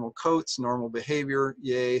 had normal coats, normal behavior,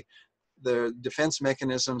 yay. The defense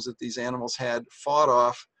mechanisms that these animals had fought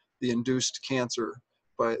off the induced cancer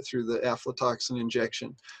through the aflatoxin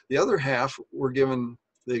injection. The other half were given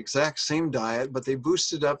the exact same diet, but they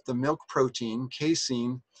boosted up the milk protein,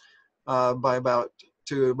 casein, by about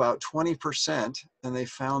 20%, and they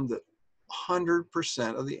found that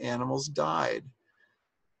 100% of the animals died.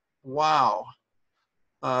 Wow.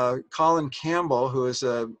 Colin Campbell, who is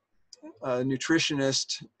a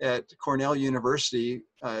nutritionist at Cornell University,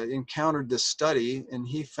 encountered this study, and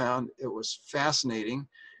he found it was fascinating.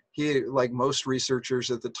 He, like most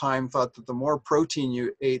researchers at the time, thought that the more protein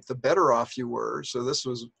you ate, the better off you were. So this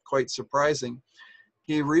was quite surprising.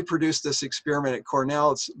 He reproduced this experiment at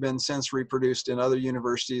Cornell. It's been since reproduced in other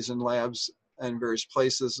universities and labs and various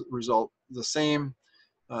places. Result the same.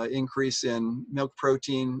 Increase in milk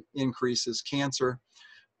protein increases cancer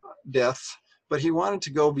death. But he wanted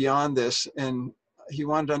to go beyond this, and he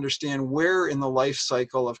wanted to understand where in the life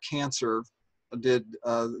cycle of cancer did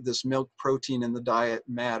this milk protein in the diet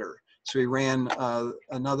matter. So he ran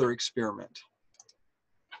another experiment.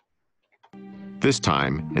 This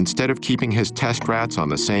time, instead of keeping his test rats on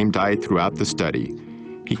the same diet throughout the study,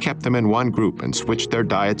 he kept them in one group and switched their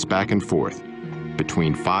diets back and forth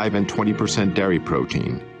between 5 and 20% dairy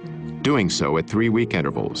protein, doing so at 3-week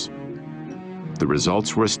intervals. The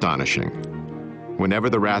results were astonishing. Whenever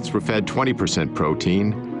the rats were fed 20%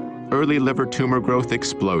 protein, early liver tumor growth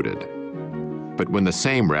exploded. But when the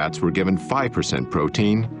same rats were given 5%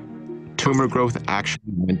 protein, tumor growth actually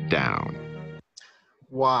went down.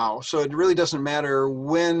 Wow. So it really doesn't matter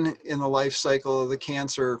when in the life cycle of the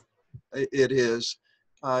cancer it is.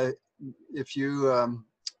 If you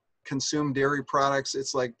consume dairy products,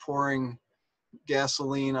 it's like pouring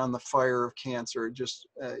gasoline on the fire of cancer. It just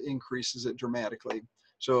increases it dramatically.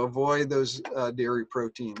 So avoid those dairy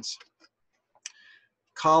proteins.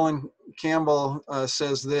 Colin Campbell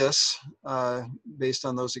says this, based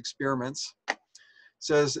on those experiments,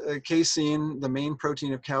 says casein, the main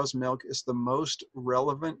protein of cow's milk, is the most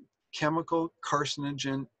relevant chemical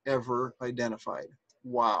carcinogen ever identified.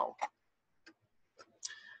 Wow.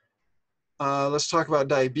 Let's talk about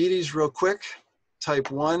diabetes real quick.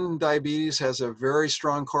 Type 1 diabetes has a very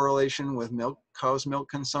strong correlation with cow's milk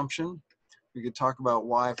consumption. We could talk about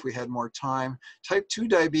why if we had more time. Type 2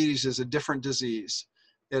 diabetes is a different disease.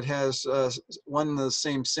 It has one of the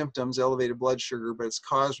same symptoms, elevated blood sugar, but its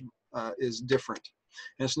cause is different.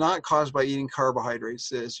 And it's not caused by eating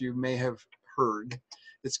carbohydrates, as you may have heard.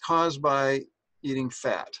 It's caused by eating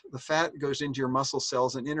fat. The fat goes into your muscle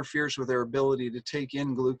cells and interferes with their ability to take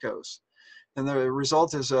in glucose. And the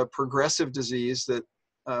result is a progressive disease that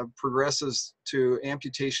progresses to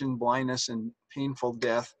amputation, blindness, and painful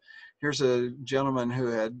death. Here's a gentleman who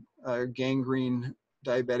had gangrene,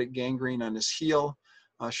 diabetic gangrene on his heel.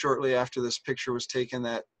 Shortly after this picture was taken,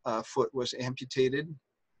 that foot was amputated.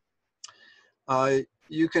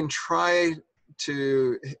 You can try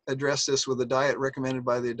to address this with a diet recommended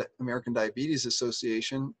by the American Diabetes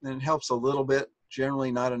Association, and it helps a little bit,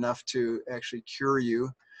 generally not enough to actually cure you.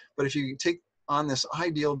 But if you take on this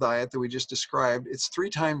ideal diet that we just described, it's 3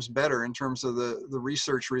 times better in terms of the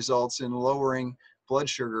research results in lowering blood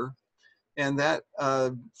sugar. And that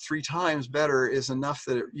 3 times better is enough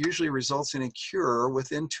that it usually results in a cure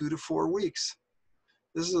within 2 to 4 weeks.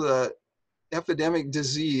 This is a epidemic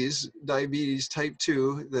disease, diabetes type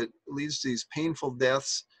 2, that leads to these painful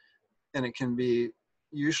deaths, and it can be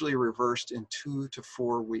usually reversed in 2 to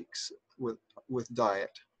 4 weeks with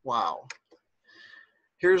diet. Wow.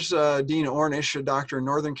 Here's Dean Ornish, a doctor in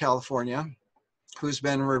Northern California, who's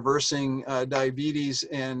been reversing diabetes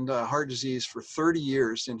and heart disease for 30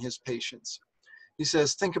 years in his patients. He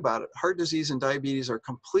says, think about it. Heart disease and diabetes are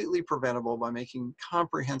completely preventable by making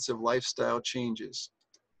comprehensive lifestyle changes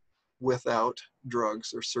without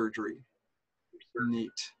drugs or surgery.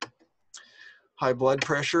 Neat. High blood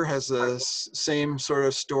pressure has the same sort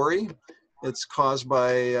of story. It's caused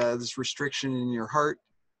by this restriction in your heart,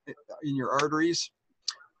 in your arteries.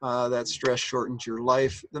 That stress shortens your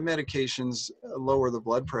life. The medications lower the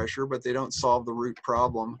blood pressure, but they don't solve the root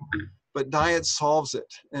problem. But diet solves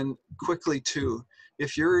it, and quickly too.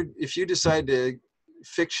 If you decide to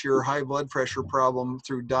fix your high blood pressure problem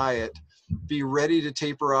through diet, be ready to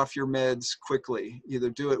taper off your meds quickly. Either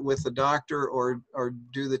do it with the doctor or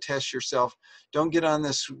do the test yourself. Don't get on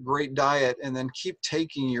this great diet and then keep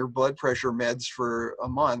taking your blood pressure meds for a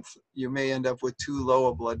month. You may end up with too low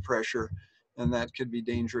a blood pressure, and that could be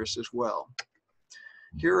dangerous as well.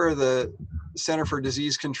 Here are the Center for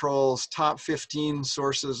Disease Control's top 15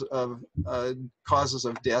 sources of causes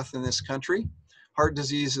of death in this country. Heart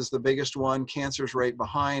disease is the biggest one, cancer's right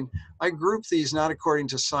behind. I group these not according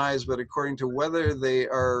to size, but according to whether they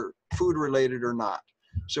are food related or not.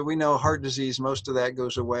 So we know heart disease, most of that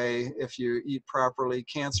goes away if you eat properly.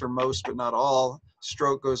 Cancer, most but not all.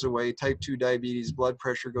 Stroke goes away. Type 2 diabetes, blood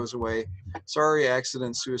pressure goes away. Sorry,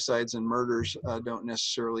 accidents, suicides, and murders don't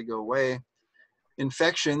necessarily go away.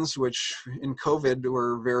 Infections, which in COVID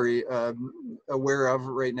we're very aware of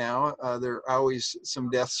right now. There are always some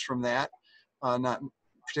deaths from that. Not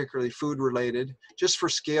particularly food related. Just for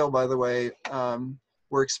scale, by the way,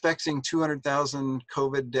 we're expecting 200,000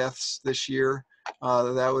 COVID deaths this year.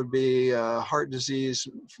 That would be heart disease,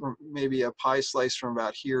 from maybe a pie slice from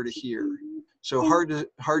about here to here. So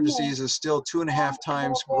heart disease is still 2.5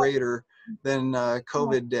 times greater than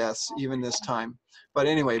COVID deaths, even this time. But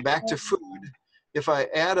anyway, back to food. If I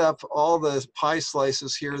add up all the pie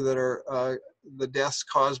slices here that are the deaths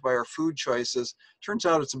caused by our food choices, turns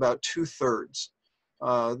out it's about 2/3.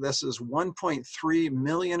 This is 1.3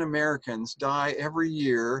 million Americans die every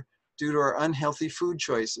year due to our unhealthy food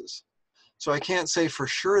choices. So I can't say for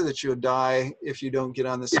sure that you'll die if you don't get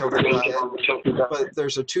on this healthy diet, but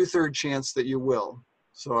there's a 2/3 chance that you will.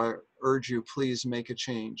 So I urge you, please make a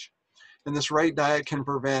change. And this right diet can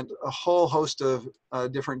prevent a whole host of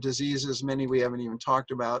different diseases, many we haven't even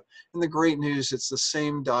talked about. And the great news, it's the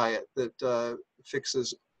same diet that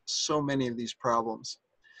fixes so many of these problems.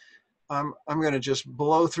 I'm going to just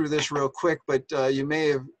blow through this real quick, but you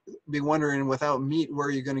may be wondering, without meat, where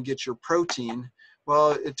are you going to get your protein?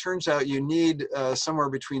 Well, it turns out you need somewhere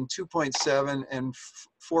between 2.7 and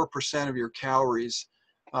 4% of your calories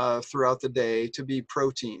throughout the day to be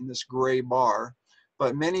protein, this gray bar.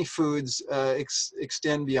 But many foods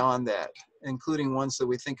extend beyond that, including ones that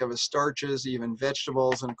we think of as starches, even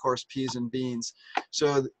vegetables, and of course peas and beans.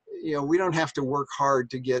 So, you know, we don't have to work hard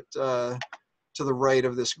to get to the right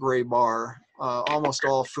of this gray bar. Almost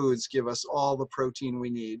all foods give us all the protein we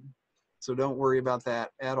need. So don't worry about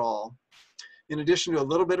that at all. In addition to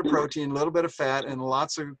a little bit of protein, a little bit of fat, and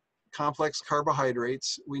lots of complex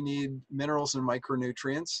carbohydrates, we need minerals and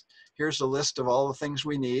micronutrients. Here's a list of all the things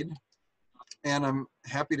we need. And I'm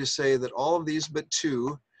happy to say that all of these but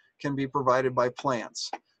 2 can be provided by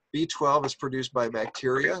plants. B12 is produced by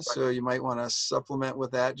bacteria, so you might want to supplement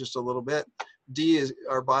with that just a little bit. D is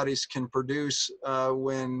our bodies can produce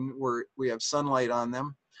when we have sunlight on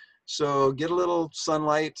them. So get a little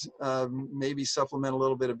sunlight, maybe supplement a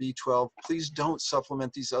little bit of B12. Please don't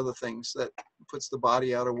supplement these other things. That puts the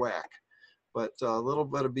body out of whack. But a little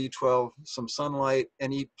bit of B12, some sunlight,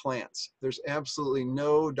 and eat plants. There's absolutely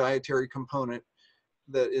no dietary component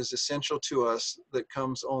that is essential to us that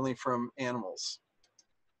comes only from animals.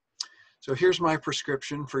 So here's my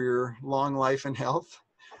prescription for your long life and health.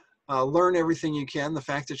 Learn everything you can. The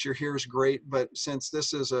fact that you're here is great, but since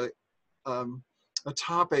this is a a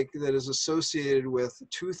topic that is associated with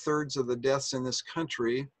 2/3 of the deaths in this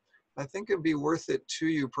country, I think it'd be worth it to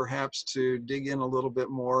you perhaps to dig in a little bit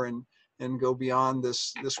more and go beyond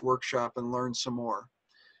this workshop and learn some more.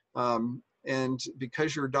 And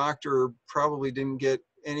because your doctor probably didn't get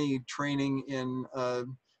any training in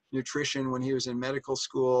nutrition when he was in medical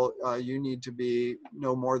school, you need to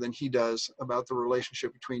know more than he does about the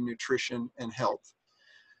relationship between nutrition and health.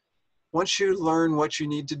 Once you learn what you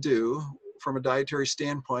need to do from a dietary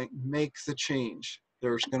standpoint, make the change.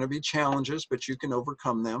 There's going to be challenges, but you can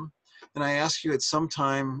overcome them. And I ask you at some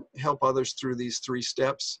time, help others through these 3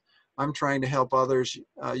 steps. I'm trying to help others.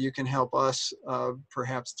 You can help us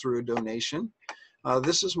perhaps through a donation.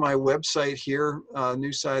 This is my website here,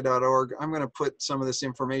 newsci.org. I'm going to put some of this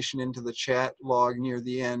information into the chat log near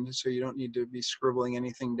the end, so you don't need to be scribbling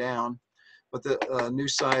anything down. But the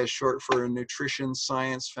NUSCI is short for Nutrition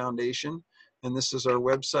Science Foundation. And this is our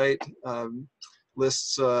website.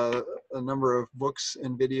 Lists a number of books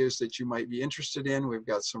and videos that you might be interested in. We've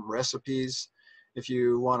got some recipes. If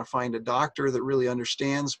you want to find a doctor that really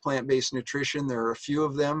understands plant-based nutrition, there are a few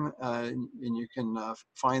of them, and you can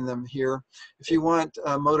find them here. If you want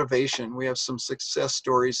motivation, we have some success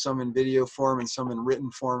stories, some in video form and some in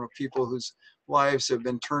written form, of people whose lives have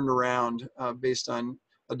been turned around based on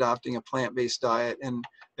adopting a plant-based diet. And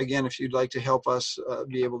again, if you'd like to help us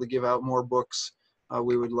be able to give out more books,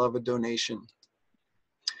 we would love a donation.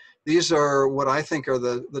 These are what I think are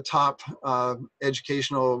the top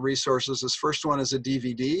educational resources. This first one is a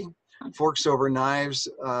DVD, Forks Over Knives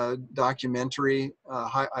documentary.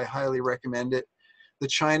 I highly recommend it. The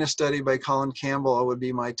China Study by Colin Campbell would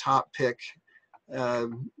be my top pick,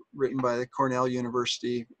 written by the Cornell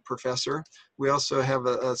University professor. We also have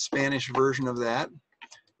a Spanish version of that.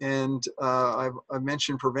 And I've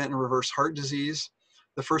mentioned Prevent and Reverse Heart Disease.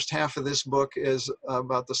 The first half of this book is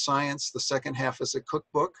about the science. The second half is a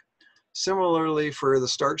cookbook. Similarly, for The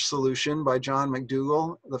Starch Solution by John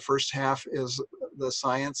McDougall, the first half is the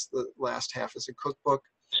science, the last half is a cookbook.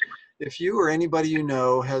 If you or anybody you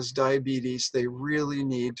know has diabetes, they really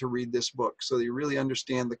need to read this book so they really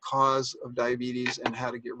understand the cause of diabetes and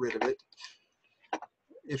how to get rid of it.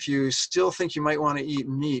 If you still think you might want to eat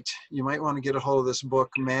meat, you might want to get a hold of this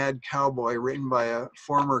book, Mad Cowboy, written by a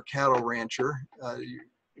former cattle rancher. You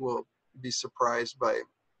will be surprised by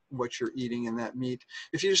what you're eating in that meat.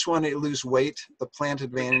 If you just want to lose weight, The Plant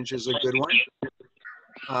Advantage is a good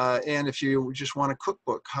one. And if you just want a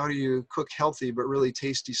cookbook, how do you cook healthy but really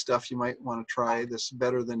tasty stuff, you might want to try this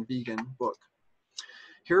Better Than Vegan book.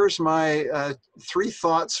 Here's my 3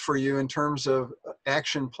 thoughts for you in terms of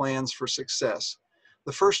action plans for success.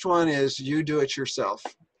 The first one is you do it yourself.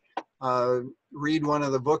 Read one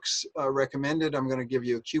of the books recommended. I'm going to give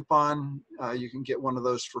you a coupon. You can get one of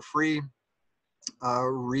those for free.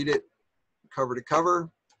 Read it cover to cover.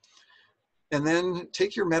 And then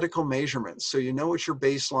take your medical measurements so you know what your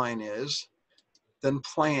baseline is. Then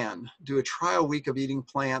plan. Do a trial week of eating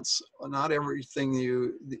plants. Not everything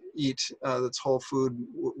you eat that's whole food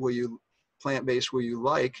plant-based will you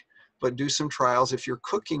like, but do some trials. If you're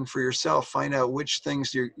cooking for yourself, find out which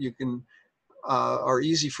things you can are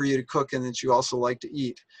easy for you to cook and that you also like to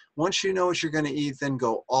eat. Once you know what you're going to eat, then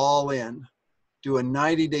go all in. Do a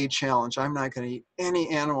 90-day challenge. I'm not going to eat any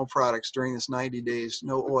animal products during this 90 days,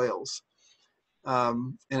 no oils.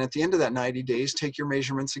 And at the end of that 90 days, take your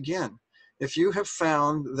measurements again. If you have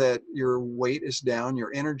found that your weight is down,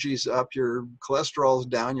 your energy's up, your cholesterol's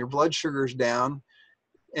down, your blood sugar's down,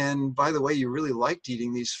 and by the way, you really liked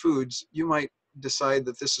eating these foods, you might decide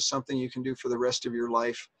that this is something you can do for the rest of your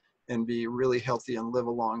life and be really healthy and live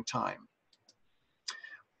a long time.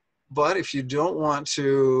 But if you don't want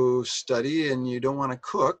to study and you don't want to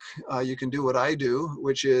cook, you can do what I do,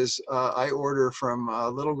 which is I order from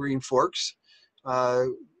Little Green Forks.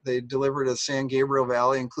 They deliver to San Gabriel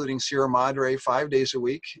Valley, including Sierra Madre, 5 days a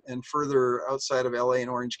week, and further outside of LA and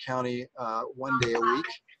Orange County, 1 day a week.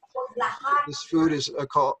 This food is,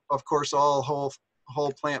 of course, all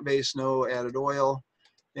whole plant-based, no added oil.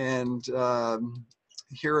 And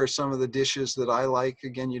here are some of the dishes that I like.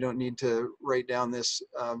 Again, you don't need to write down this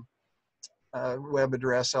web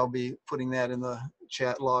address. I'll be putting that in the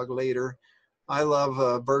chat log later. I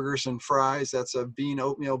love burgers and fries. That's a bean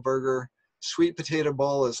oatmeal burger. Sweet potato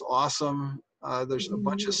bowl is awesome. There's a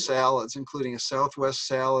bunch of salads, including a Southwest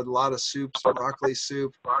salad, a lot of soups, broccoli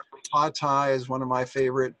soup. Pad Thai is one of my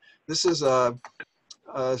favorite. This is a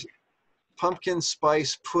pumpkin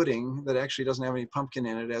spice pudding that actually doesn't have any pumpkin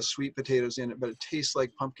in it. It has sweet potatoes in it, but it tastes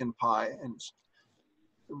like pumpkin pie and it's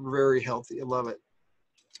very healthy. I love it.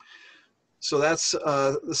 So that's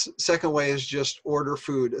the second way is just order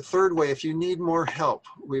food. The third way, if you need more help,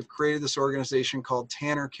 we've created this organization called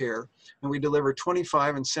Tanner Care, and we deliver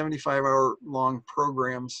 25 and 75-hour long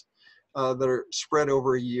programs that are spread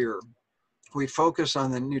over a year. We focus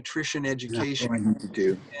on the nutrition education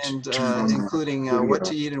and including what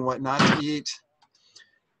to eat and what not to eat.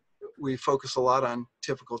 We focus a lot on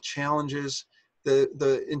typical challenges.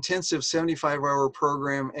 The intensive 75-hour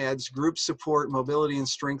program adds group support, mobility and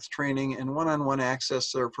strength training, and one-on-one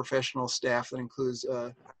access to our professional staff that includes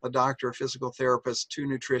a doctor, a physical therapist, 2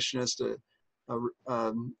 nutritionists,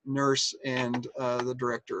 a nurse, and the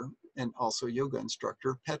director, and also yoga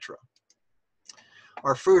instructor, Petra.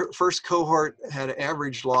 Our first cohort had an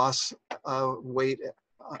average loss weight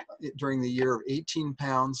during the year of 18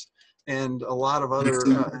 pounds, and a lot of other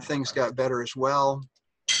things got better as well.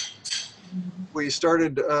 We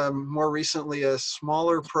started more recently a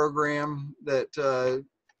smaller program that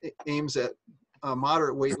aims at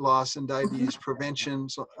moderate weight loss and diabetes prevention,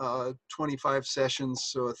 25 sessions,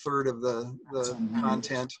 so a third of the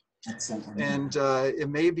content. And it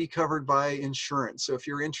may be covered by insurance. So if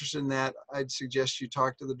you're interested in that, I'd suggest you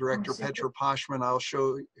talk to the director, Petra Poshman. I'll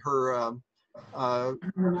show her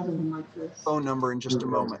phone number in just a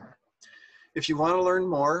moment. If you want to learn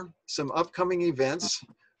more, some upcoming events,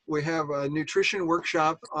 we have a nutrition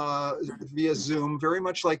workshop via Zoom, very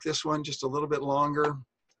much like this one, just a little bit longer.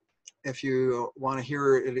 If you want to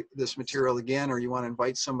hear this material again, or you want to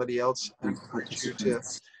invite somebody else, I encourage you to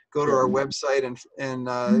go to our website and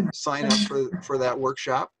sign up for that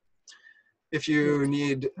workshop. If you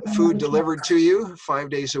need food delivered to you 5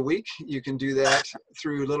 days a week, you can do that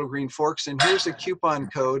through Little Green Forks. And here's a coupon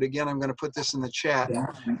code. Again, I'm going to put this in the chat,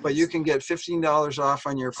 but you can get $15 off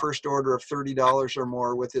on your first order of $30 or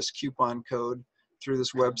more with this coupon code through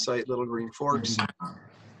this website, Little Green Forks.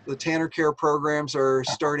 The Tanner Care programs are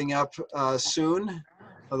starting up soon,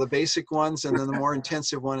 the basic ones, and then the more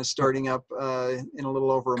intensive one is starting up in a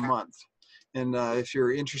little over a month. And if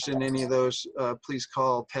you're interested in any of those, please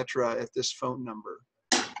call Petra at this phone number.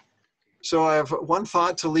 So I have one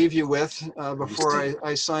thought to leave you with before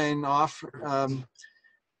I sign off. A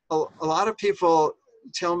lot of people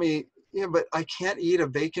tell me, yeah, but I can't eat a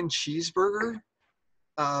bacon cheeseburger,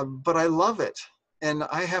 but I love it. And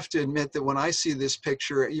I have to admit that when I see this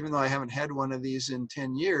picture, even though I haven't had one of these in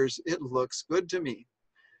 10 years, it looks good to me.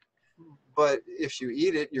 But if you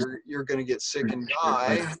eat it, you're going to get sick and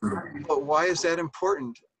die. But why is that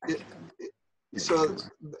important? So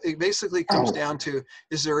it basically comes down to,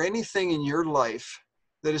 is there anything in your life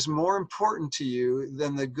that is more important to you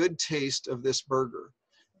than the good taste of this burger?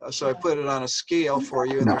 So I put it on a scale for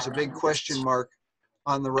you, and there's a big question mark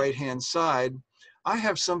on the right-hand side. I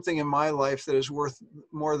have something in my life that is worth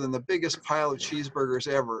more than the biggest pile of cheeseburgers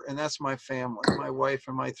ever, and that's my family, my wife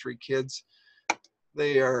and my 3 kids.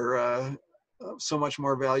 They are so much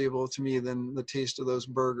more valuable to me than the taste of those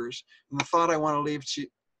burgers. And the thought I want to leave to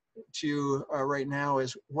you right now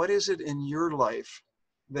is, what is it in your life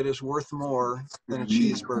that is worth more than a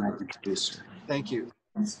cheeseburger? Thank you.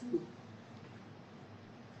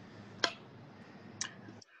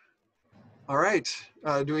 All right.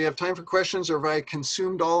 Do we have time for questions, or have I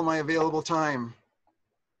consumed all of my available time?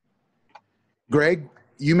 Greg,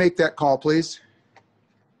 you make that call, please.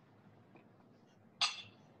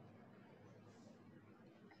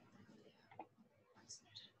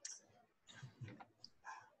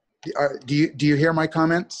 Do you hear my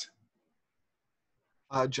comments?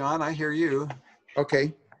 John, I hear you.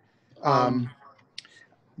 Okay.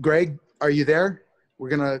 Greg, are you there? We're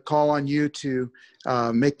going to call on you to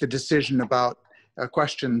make the decision about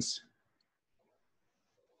questions.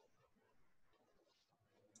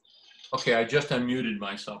 Okay, I just unmuted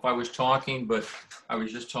myself. I was talking, but I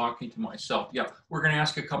was just talking to myself. Yeah, we're going to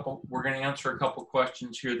answer a couple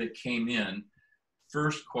questions here that came in.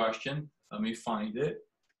 First question, let me find it.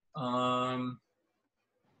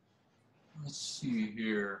 Let's see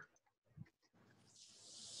here.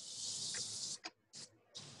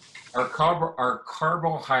 Are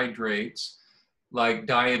carbohydrates like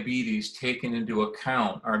diabetes taken into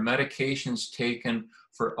account? Are medications taken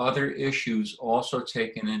for other issues also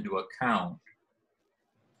taken into account?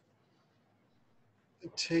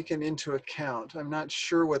 Taken into account. I'm not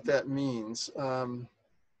sure what that means.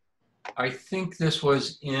 I think this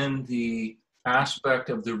was in the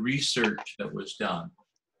aspect of the research that was done.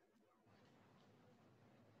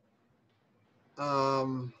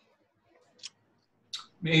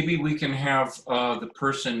 Maybe we can have the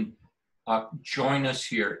person join us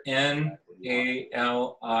here, N-A-L-I-N-I.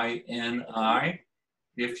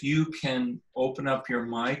 If you can open up your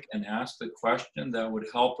mic and ask the question, that would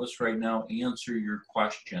help us right now answer your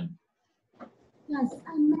question. Yes,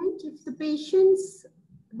 I meant if the patients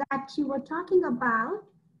that you were talking about,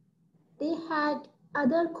 they had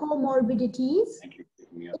other comorbidities,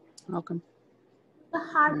 Welcome. the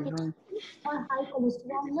heart disease or high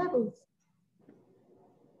cholesterol levels.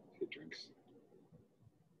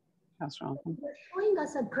 How's wrong? They're showing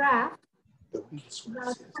us a graph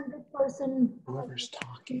about 100% Whoever's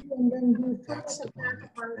talking, and then you show that's us a the one graph that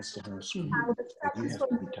about has to know how the that you studies have were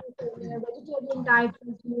to be used, put where in. vegetarian diet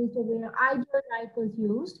was used, or where ideal diet was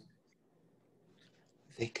used.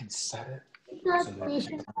 They can set it. The So that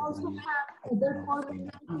patients they also know have other how to do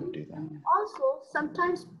comorbidities. that. Also,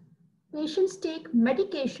 sometimes patients take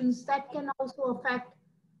medications that can also affect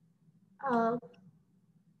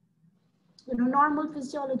normal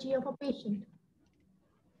physiology of a patient.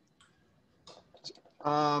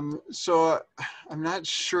 So I'm not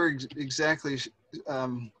sure exactly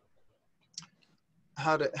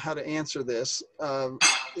how to answer this.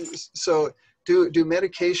 So do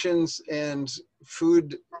medications and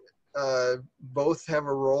food both have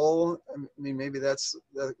a role? I mean, maybe that's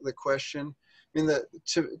the question. I mean,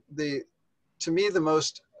 to me, the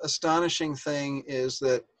most astonishing thing is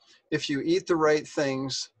that if you eat the right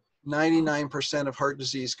things, 99% of heart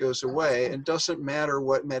disease goes away. It doesn't matter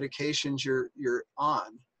what medications you're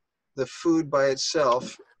on. The food by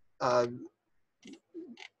itself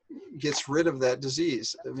gets rid of that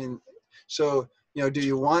disease. I mean, so, do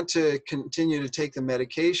you want to continue to take the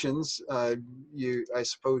medications? I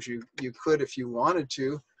suppose you could if you wanted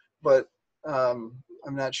to, but I'm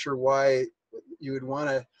not sure why you would want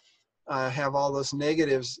to have all those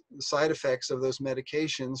negatives, side effects of those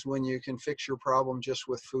medications when you can fix your problem just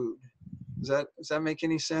with food. Does that make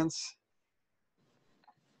any sense?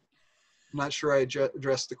 I'm not sure I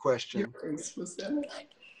addressed the question.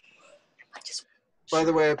 By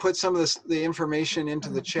the way, I put some of the information into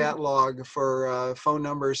the chat log for phone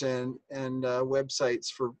numbers and websites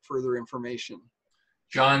for further information.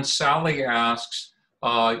 John, Sally asks,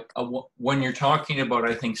 when you're talking about,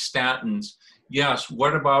 I think, statins, yes,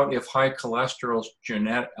 what about if high cholesterol is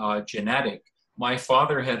genetic? My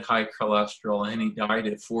father had high cholesterol and he died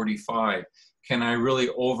at 45. Can I really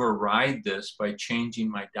override this by changing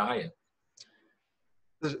my diet?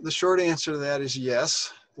 The short answer to that is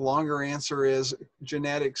yes. The longer answer is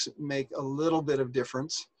genetics make a little bit of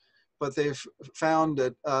difference, but they've found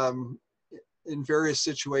that in various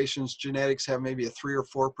situations, genetics have maybe a 3 or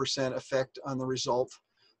 4% effect on the result.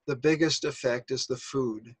 The biggest effect is the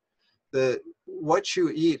food. What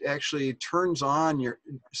you eat actually turns on your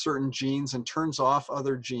certain genes and turns off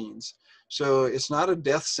other genes. So it's not a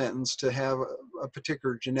death sentence to have a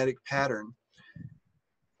particular genetic pattern.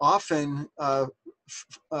 Often,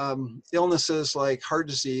 illnesses like heart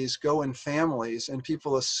disease go in families and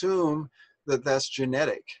people assume that that's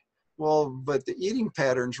genetic. Well, but the eating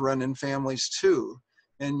patterns run in families too.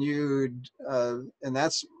 And and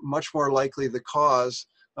that's much more likely the cause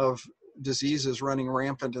of diseases running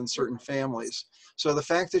rampant in certain families. So the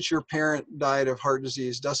fact that your parent died of heart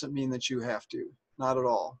disease doesn't mean that you have to, not at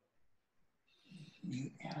all.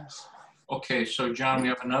 Yes. Okay, so John, we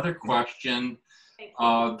have another question.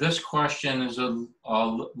 This question is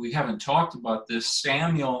we haven't talked about this.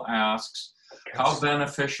 Samuel asks, how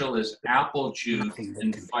beneficial is apple juice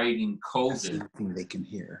in fighting COVID? Nothing they can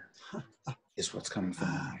hear is what's coming from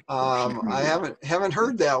them. I haven't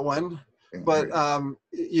heard that one, but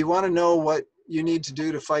you want to know what you need to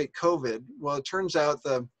do to fight COVID. Well, it turns out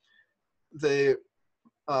the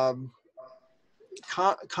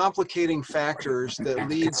complicating factors that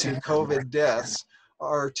lead to COVID deaths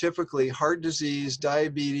are typically heart disease,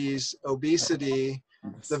 diabetes, obesity,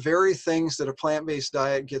 the very things that a plant-based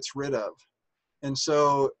diet gets rid of. And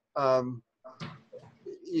so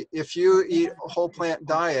if you eat a whole plant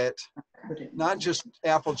diet, not just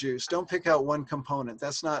apple juice, don't pick out one component.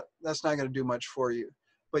 That's not going to do much for you.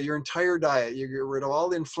 But your entire diet, you get rid of all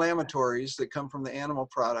the inflammatories that come from the animal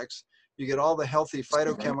products, you get all the healthy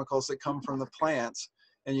phytochemicals that come from the plants,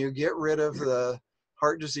 and you get rid of the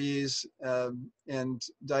heart disease and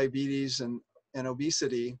diabetes and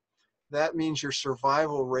obesity. That means your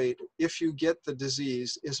survival rate, if you get the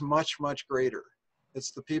disease, is much, much greater.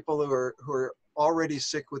 It's the people who are already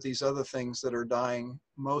sick with these other things that are dying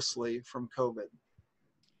mostly from COVID.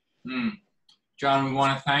 John, we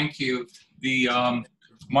want to thank you.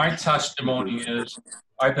 My testimony is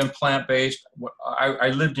I've been plant-based. I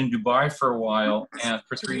lived in Dubai for a while, and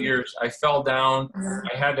for 3 years I fell down.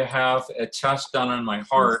 I had to have a test done on my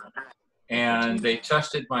heart, and they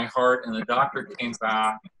tested my heart, and the doctor came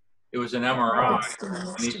back. It was an MRI,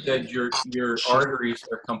 and he said, your arteries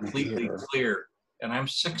are completely clear. And I'm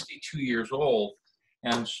 62 years old,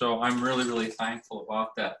 and so I'm really, really thankful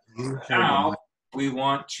about that. Now, we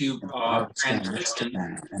want to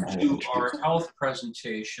transition to our health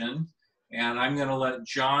presentation. And I'm going to let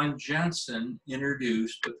John Jensen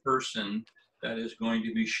introduce the person that is going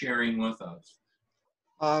to be sharing with us.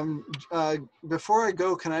 Before I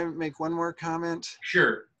go, can I make one more comment?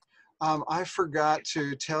 Sure. I forgot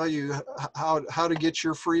to tell you how to get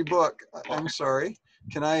your free book. I'm sorry.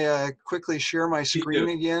 Can I quickly share my screen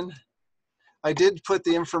again? I did put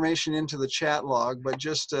the information into the chat log, but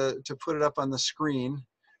just to put it up on the screen,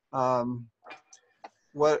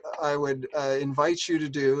 what I would invite you to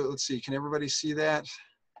do, let's see, can everybody see that?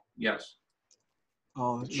 Yes.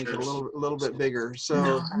 Oh, let's make it a little bit bigger.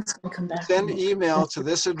 So send email to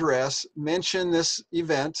this address, mention this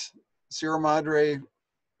event, Sierra Madre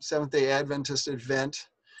Seventh-day Adventist event,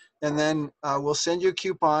 and then we'll send you a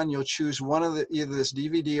coupon. You'll choose one of either this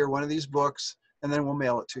DVD or one of these books, and then we'll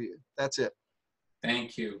mail it to you. That's it.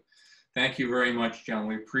 Thank you. Thank you very much, John.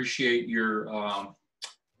 We appreciate your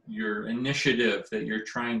initiative that you're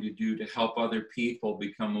trying to do to help other people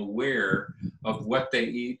become aware of what they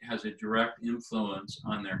eat has a direct influence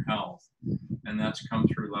on their health. And that's come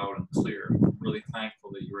through loud and clear. I'm really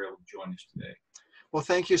thankful that you were able to join us today. Well,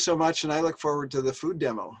 thank you so much, and I look forward to the food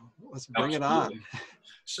demo. Let's bring it on.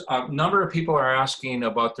 So, a number of people are asking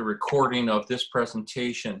about the recording of this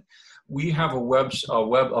presentation. We have a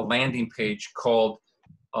landing page called,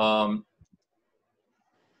 John,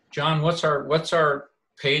 what's our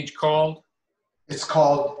page called? It's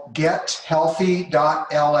called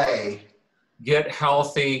GetHealthy.la.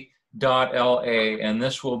 GetHealthy.la, and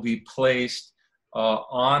this will be placed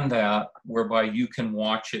on that, whereby you can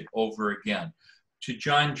watch it over again. To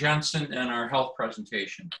John Jensen and our health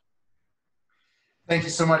presentation. Thank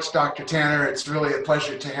you so much, Dr. Tanner. It's really a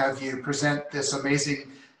pleasure to have you present this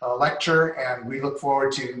amazing lecture, and we look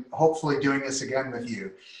forward to hopefully doing this again with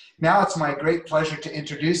you. Now it's my great pleasure to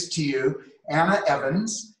introduce to you Anna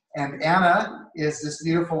Evans. And Anna is this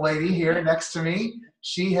beautiful lady here next to me.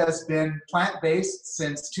 She has been plant-based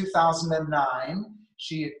since 2009.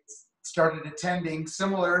 She started attending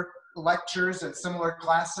similar lectures and similar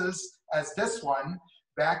classes as this one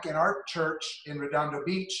back in our church in Redondo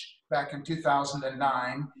Beach back in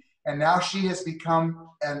 2009. And now she has become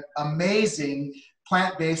an amazing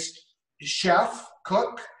plant-based chef,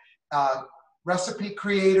 cook, recipe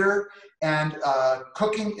creator, and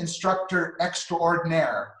cooking instructor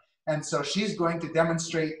extraordinaire. And so she's going to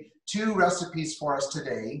demonstrate 2 recipes for us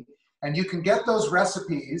today. And you can get those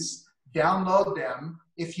recipes, download them,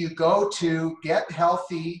 if you go to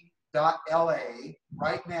GetHealthy.la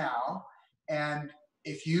right now. And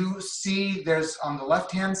if you see, there's on the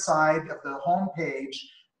left-hand side of the home page,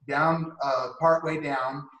 down, partway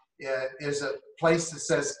down, is a place that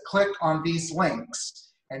says click on these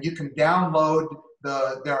links. And you can download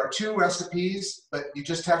there are 2 recipes, but you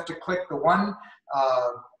just have to click the one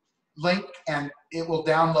link and it will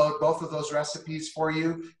download both of those recipes for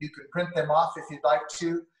you. You can print them off if you'd like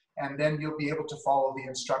to, and then you'll be able to follow the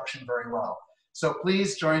instruction very well. So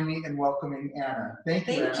please join me in welcoming Anna. Thank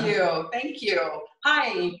you, Anna. Thank you. Thank you.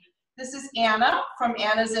 Hi, this is Anna from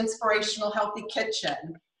Anna's Inspirational Healthy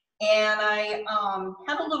Kitchen. And I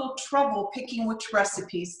had a little trouble picking which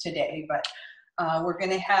recipes today, but we're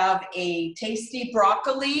going to have a tasty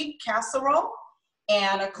broccoli casserole.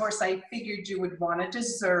 And of course, I figured you would want a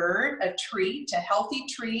dessert, a treat, a healthy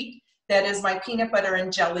treat that is my peanut butter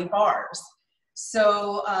and jelly bars.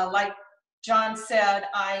 So like John said,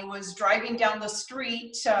 I was driving down the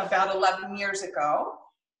street about 11 years ago,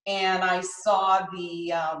 and I saw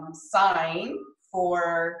the sign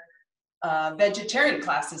for vegetarian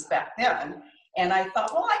classes back then. And I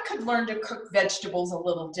thought, well, I could learn to cook vegetables a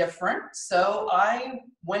little different. So I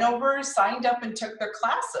went over, signed up, and took their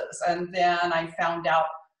classes. And then I found out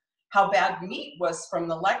how bad meat was from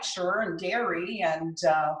the lecturer and dairy, and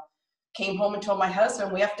came home and told my husband,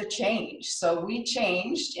 we have to change. So we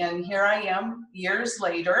changed, and here I am years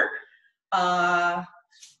later.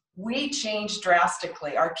 We changed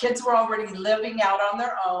drastically. Our kids were already living out on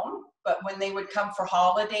their own, but when they would come for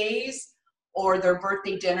holidays or their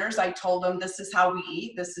birthday dinners, I told them, this is how we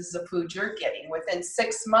eat. This is the food you're getting. Within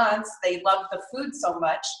 6 months, they loved the food so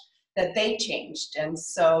much that they changed. And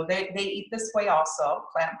so they eat this way also,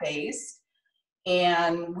 plant-based.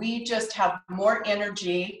 And we just have more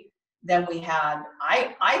energy than we had.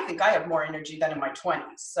 I think I have more energy than in my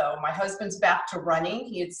 20s. So my husband's back to running.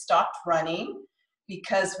 He had stopped running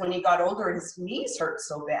because when he got older, his knees hurt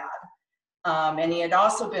so bad. And he had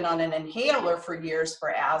also been on an inhaler for years for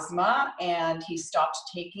asthma, and he stopped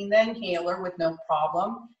taking the inhaler with no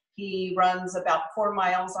problem. He runs about 4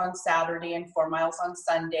 miles on Saturday and 4 miles on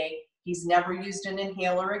Sunday. He's never used an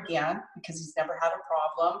inhaler again because he's never had a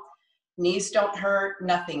problem. Knees don't hurt,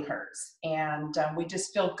 nothing hurts. And we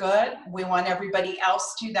just feel good. We want everybody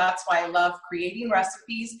else to. That's why I love creating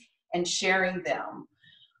recipes and sharing them.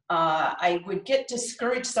 I would get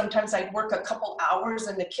discouraged. Sometimes I'd work a couple hours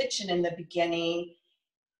in the kitchen in the beginning,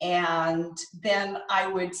 and then I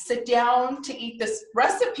would sit down to eat this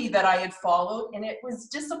recipe that I had followed, and it was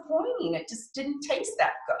disappointing. It just didn't taste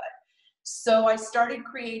that good. So I started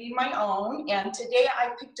creating my own, and today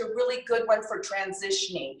I picked a really good one for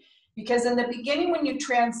transitioning. Because in the beginning, when you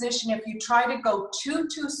transition, if you try to go too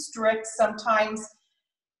strict, sometimes,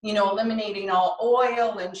 you know, eliminating all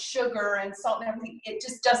oil and sugar and salt and everything, it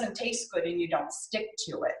just doesn't taste good and you don't stick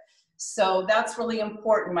to it. So that's really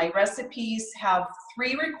important. My recipes have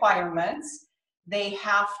 3 requirements. They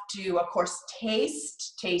have to, of course,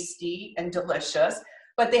 taste tasty and delicious,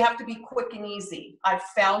 but they have to be quick and easy. I've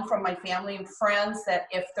found from my family and friends that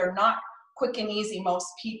if they're not quick and easy, most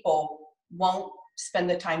people won't spend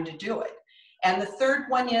the time to do it. And the third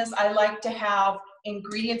one is I like to have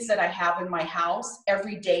ingredients that I have in my house,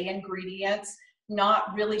 everyday ingredients,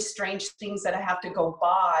 not really strange things that I have to go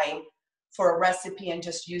buy for a recipe and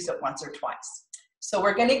just use it once or twice. So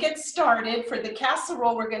we're going to get started. For the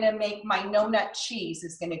casserole, we're going to make my no-nut cheese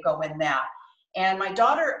is going to go in that. And my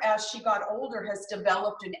daughter, as she got older, has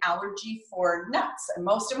developed an allergy for nuts. And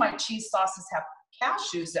most of my cheese sauces have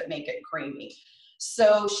cashews that make it creamy.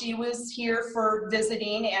 So she was here for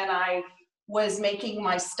visiting, and I was making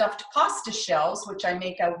my stuffed pasta shells, which I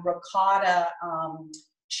make a ricotta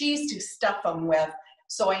cheese to stuff them with.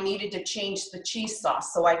 So I needed to change the cheese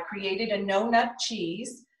sauce. So I created a no-nut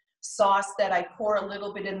cheese sauce that I pour a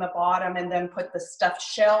little bit in the bottom and then put the stuffed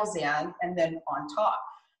shells in and then on top.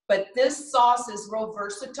 But this sauce is real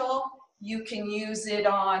versatile. You can use it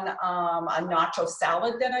on a nacho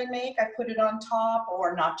salad that I make. I put it on top,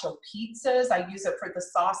 or nacho pizzas. I use it for the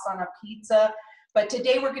sauce on a pizza. But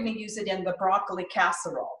today we're going to use it in the broccoli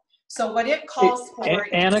casserole. So what it calls for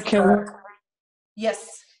is... Anna, can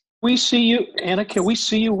yes. we see you? Anna, can we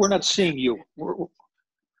see you? We're not seeing you.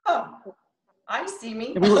 Oh, I see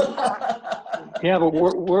me. Yeah, but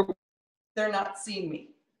we're they're not seeing me.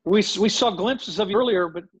 We saw glimpses of you earlier,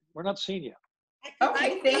 but we're not seeing you.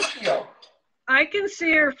 Okay, thank you. I can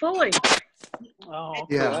see her fully. Oh,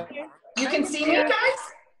 okay. Yeah. You can see me, guys?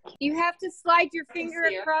 You have to slide your finger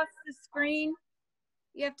across the screen.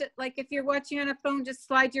 You have to, like, if you're watching on a phone, just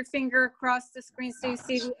slide your finger across the screen so you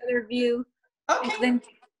see the other view. Okay. And then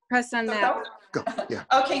press on that. Go. Yeah.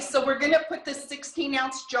 Okay, so we're going to put this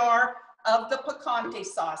 16-ounce jar of the picante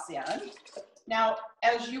sauce in. Now,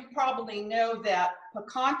 as you probably know, that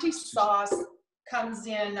picante sauce comes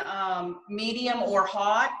in medium or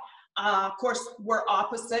hot. Of course, we're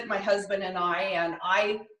opposite, my husband and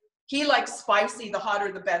I, he likes spicy, the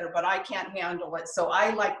hotter the better, but I can't handle it, so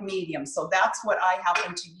I like medium. So that's what I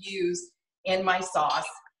happen to use in my sauce.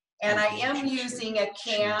 And I am using a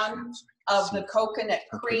can of the coconut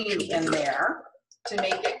cream in there to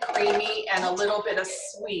make it creamy and a little bit of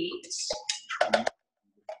sweet.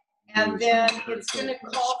 And then it's going to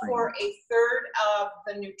call for a third of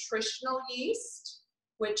the nutritional yeast,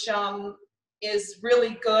 which is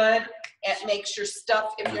really good. It makes your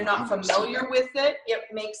stuff, if you're not familiar with it, it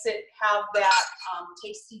makes it have that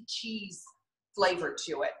tasty cheese flavor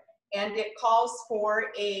to it. And it calls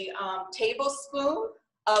for a tablespoon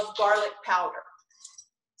of garlic powder.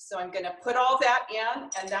 So I'm going to put all that in,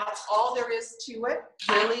 and that's all there is to it.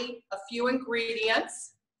 Really a few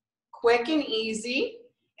ingredients, quick and easy.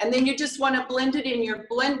 And then you just want to blend it in your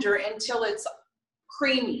blender until it's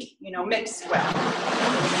creamy, you know, mixed well.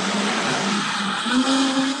 If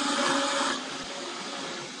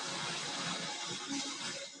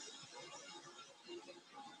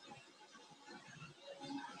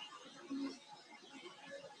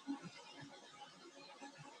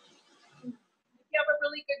you have a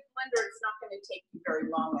really good blender, it's not going to take you very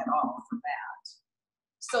long at all for that.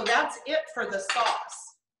 So that's it for the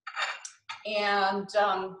sauce. And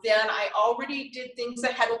then I already did things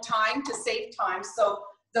ahead of time to save time. So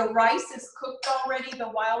the rice is cooked already, the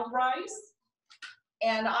wild rice.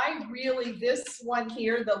 And I really, this one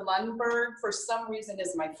here, the Lundberg, for some reason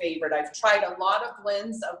is my favorite. I've tried a lot of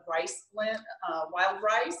blends of rice blend, wild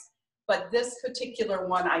rice, but this particular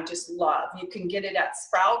one I just love. You can get it at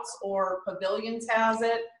Sprouts or Pavilions has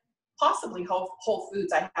it, possibly Whole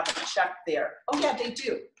Foods. I haven't checked there. Oh yeah, they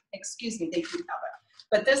do. Excuse me, they do have it.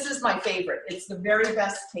 But this is my favorite. It's the very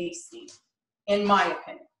best tasting, in my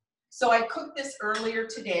opinion. So I cooked this earlier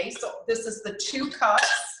today. So this is the 2 cups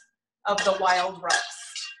of the wild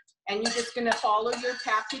rice. And you're just gonna follow your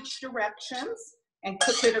package directions and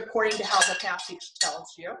cook it according to how the package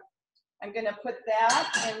tells you. I'm gonna put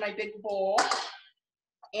that in my big bowl.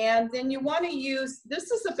 And then you want to use,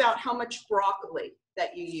 this is about how much broccoli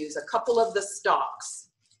that you use, a couple of the stalks.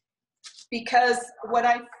 Because what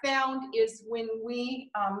I found is when we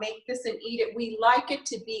make this and eat it, we like it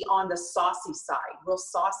to be on the saucy side, real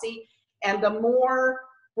saucy. And the more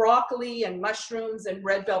broccoli and mushrooms and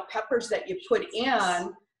red bell peppers that you put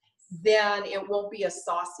in, then it won't be as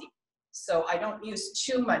saucy. So I don't use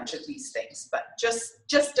too much of these things, but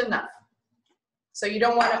just enough. So you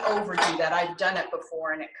don't want to overdo that. I've done it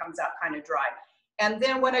before and it comes out kind of dry. And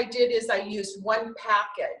then what I did is I used one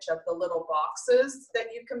package of the little boxes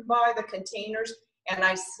that you can buy, the containers, and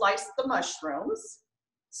I sliced the mushrooms.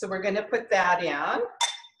 So we're going to put that in.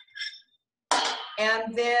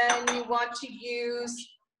 And then you want to use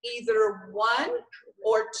either 1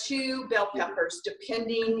 or 2 bell peppers,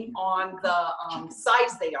 depending on the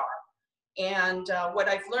size they are. And what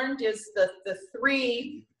I've learned is that the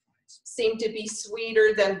 3 seem to be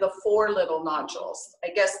sweeter than the 4 little nodules. I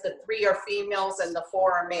guess the 3 are females and the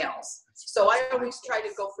 4 are males. So I always try to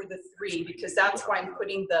go for the 3 because that's why I'm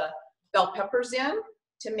putting the bell peppers in,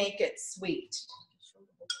 to make it sweet.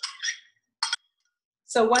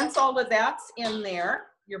 So once all of that's in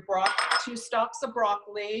there, your 2 stalks of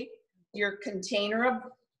broccoli, your container of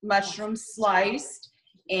mushrooms sliced,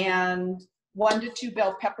 and 1 to 2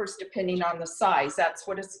 bell peppers depending on the size. That's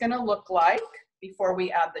what it's going to look like before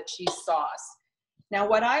we add the cheese sauce. Now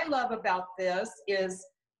what I love about this is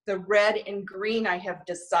the red and green I have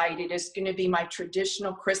decided is going to be my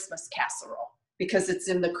traditional Christmas casserole because it's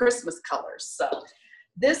in the Christmas colors. So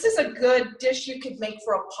this is a good dish you could make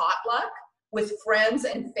for a potluck with friends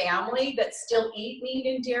and family that still eat meat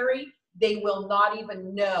and dairy. They will not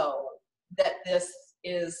even know that this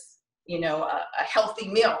is, you know, a healthy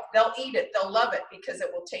meal. They'll eat it, they'll love it because it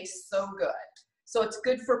will taste so good. So it's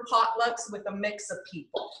good for potlucks with a mix of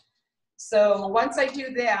people. So once I do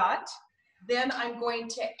that, then I'm going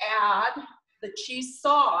to add the cheese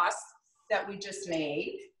sauce that we just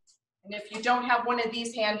made. And if you don't have one of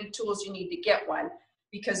these handy tools, you need to get one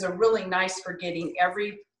because they're really nice for getting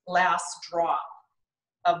every last drop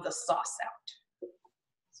of the sauce out.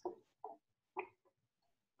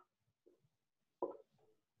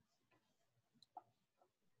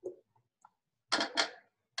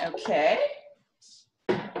 Okay.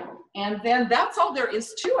 And then that's all there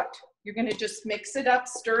is to it. You're going to just mix it up,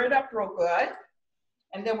 stir it up real good.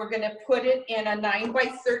 And then we're going to put it in a 9 by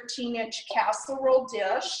 13 inch casserole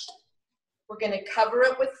dish. We're going to cover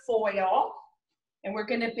it with foil and we're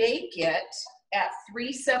going to bake it at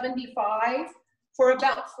 375 for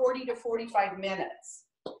about 40 to 45 minutes.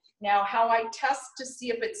 Now, how I test to see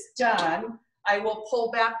if it's done, I will pull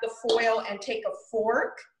back the foil and take a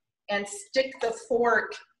fork and stick the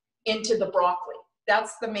fork into the broccoli.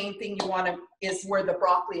 That's the main thing you want to, is where the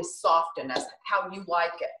broccoli is soft and that's how you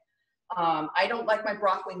like it. I don't like my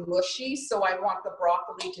broccoli mushy, so I want the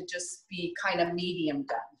broccoli to just be kind of medium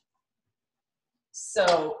done.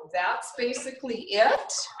 So that's basically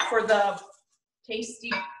it for the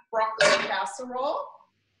tasty broccoli casserole.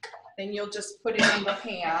 Then you'll just put it in the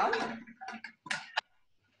pan.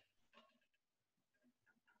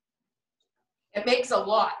 It makes a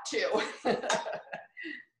lot too,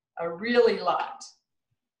 a really lot.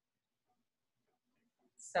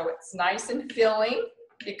 So it's nice and filling.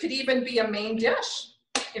 It could even be a main dish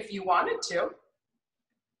if you wanted to.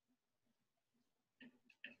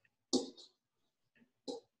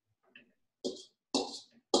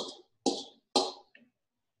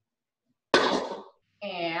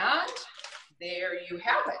 And there you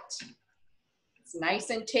have it. It's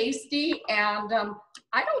nice and tasty, and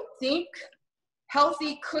I don't think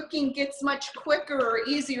healthy cooking gets much quicker or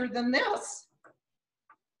easier than this.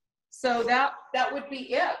 So that would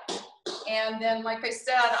be it. And then, like I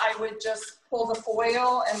said, I would just pull the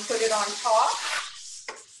foil and put it on top.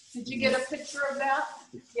 Did you get a picture of that?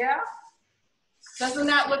 Yeah? Doesn't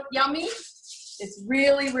that look yummy? It's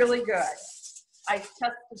really, really good. I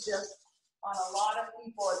tested this on a lot of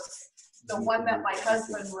people. It's the one that my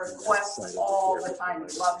husband requests all the time.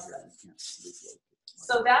 He loves it.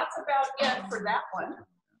 So that's about it for that one.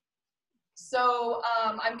 So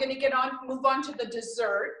I'm going to move on to the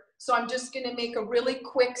dessert. So I'm just going to make a really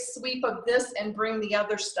quick sweep of this and bring the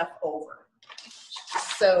other stuff over.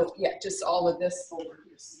 So yeah, just all of this over here.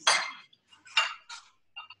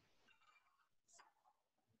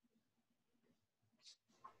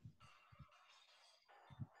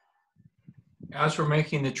 As we're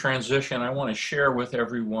making the transition, I want to share with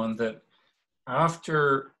everyone that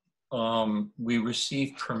after we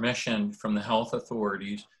receive permission from the health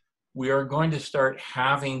authorities, we are going to start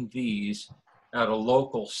having these at a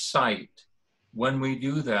local site. When we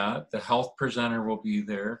do that, the health presenter will be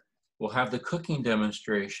there. we'll have the cooking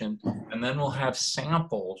demonstration, and then we'll have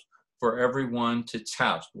samples for everyone to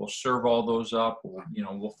test. We'll serve all those up.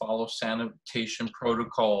 We'll follow sanitation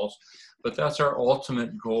protocols, but that's our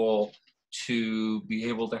ultimate goal, to be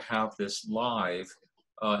able to have this live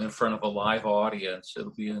in front of a live audience.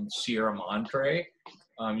 It'll be in Sierra Madre.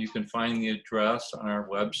 You can find the address on our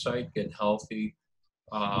website,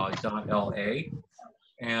 gethealthy.la.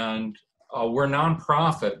 And we're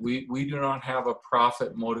nonprofit. We do not have a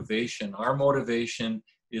profit motivation. Our motivation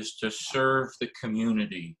is to serve the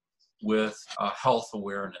community with health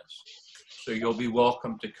awareness. So you'll be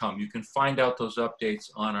welcome to come. You can find out those updates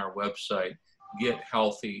on our website,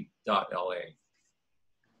 gethealthy.la.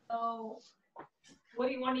 So what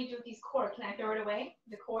do you want to do with these cores? Can I throw it away,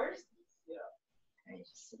 the cores? Yeah.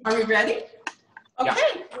 Are we ready? Okay,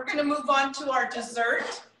 yeah. We're gonna move on to our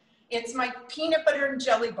dessert. It's my peanut butter and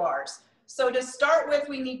jelly bars. So to start with,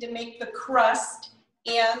 we need to make the crust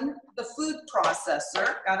in the food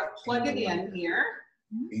processor. Gotta plug it in here.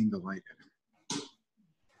 Aim the light at it.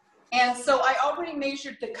 And so I already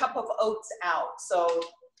measured the cup of oats out. So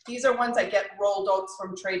these are ones I get rolled oats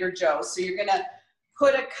from Trader Joe's. So you're gonna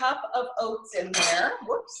put a cup of oats in there.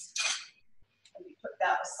 Whoops. Let me put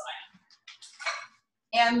that aside.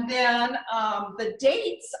 And then the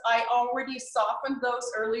dates, I already softened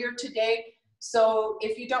those earlier today. So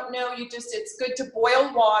if you don't know, it's good to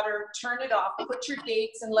boil water, turn it off, put your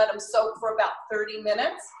dates and let them soak for about 30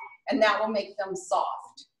 minutes, and that will make them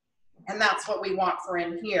soft. And that's what we want for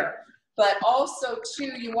in here. But also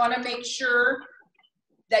too, you want to make sure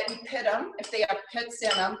that you pit them if they have pits in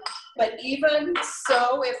them. But even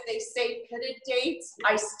so, if they say pitted dates,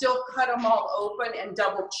 I still cut them all open and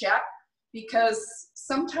double check, because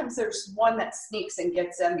sometimes there's one that sneaks and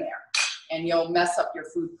gets in there and you'll mess up your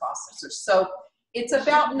food processor. So it's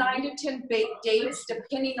about 9 to 10 baked dates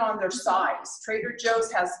depending on their size. Trader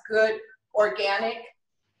Joe's has good organic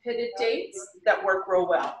pitted dates that work real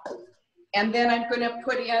well. And then I'm gonna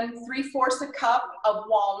put in 3/4 a cup of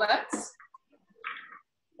walnuts.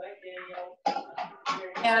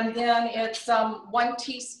 And then it's 1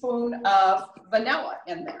 teaspoon of vanilla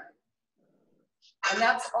in there. And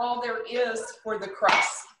that's all there is for the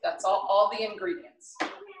crust. That's all the ingredients.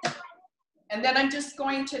 And then I'm just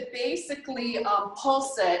going to basically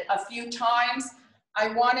pulse it a few times. I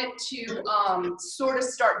want it to sort of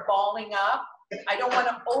start balling up. I don't want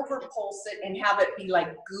to over pulse it and have it be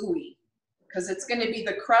like gooey, because it's going to be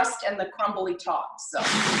the crust and the crumbly top. So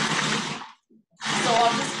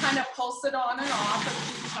I'll just kind of pulse it on and off a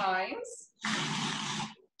few times,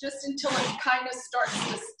 just until it kind of starts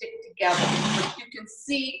to stick together, which you can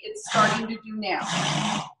see it's starting to do now.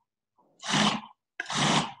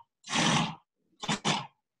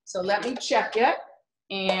 So let me check it,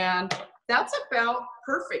 and that's about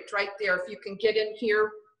perfect right there. If you can get in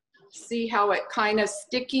here, see how it kind of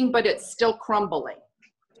sticking, but it's still crumbling.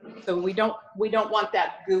 So we don't want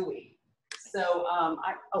that gooey. So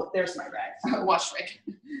oh, there's my rag, wash rag.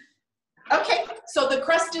 Okay, so the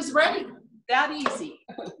crust is ready. That easy.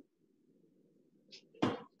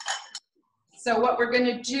 So what we're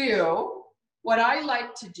gonna do, what I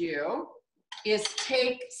like to do is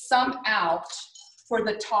take some out for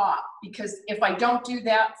the top, because if I don't do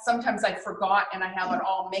that, sometimes I forgot and I have it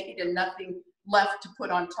all, make it and nothing left to put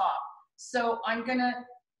on top. So I'm gonna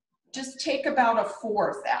just take about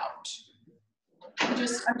 1/4 out. I'm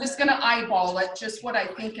just gonna eyeball it, just what I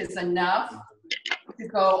think is enough to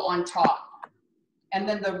go on top. And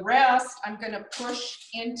then the rest, I'm gonna push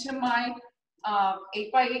into my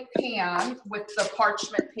 8x8 pan with the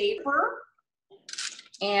parchment paper.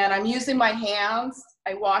 And I'm using my hands.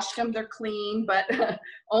 I washed them, they're clean, but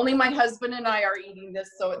only my husband and I are eating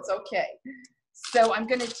this, so it's okay. So I'm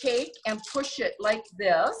gonna take and push it like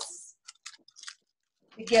this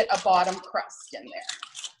to get a bottom crust in there.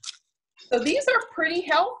 So these are pretty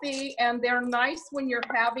healthy, and they're nice when you're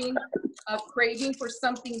having a craving for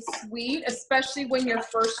something sweet, especially when you're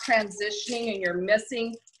first transitioning and you're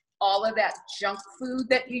missing all of that junk food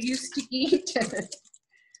that you used to eat.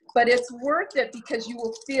 But it's worth it because you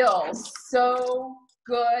will feel so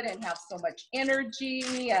good and have so much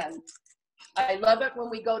energy. And I love it when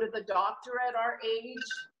we go to the doctor at our age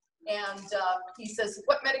and he says,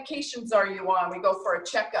 "What medications are you on?" We go for a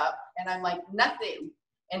checkup and I'm like, "Nothing."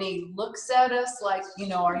 And he looks at us like, you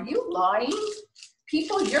know, "Are you lying?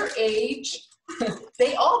 People your age,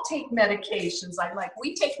 they all take medications." I'm like,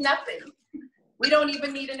 "We take nothing. We don't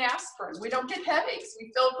even need an aspirin. We don't get headaches.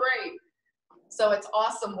 We feel great." So it's an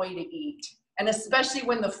awesome way to eat. And especially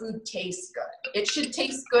when the food tastes good. It should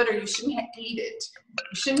taste good or you shouldn't eat it.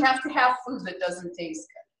 You shouldn't have to have food that doesn't taste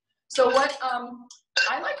good. So what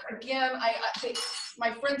I like, again,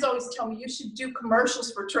 my friends always tell me you should do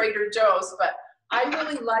commercials for Trader Joe's, but I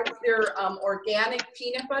really like their organic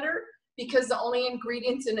peanut butter because the only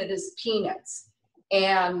ingredients in it is peanuts.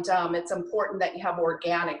 And it's important that you have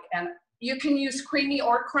organic. And you can use creamy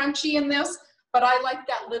or crunchy in this, but I like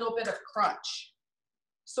that little bit of crunch.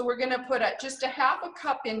 So we're gonna put just a half a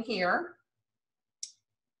cup in here.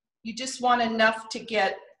 You just want enough to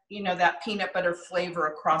get, you know, that peanut butter flavor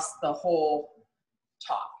across the whole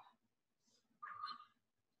top.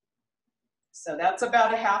 So that's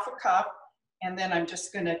about a half a cup. And then I'm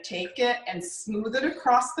just gonna take it and smooth it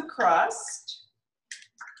across the crust.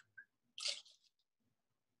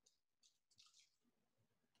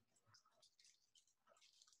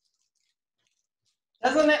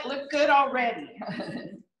 Doesn't it look good already?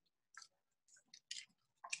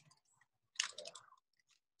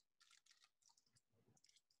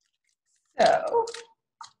 So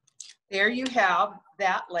there you have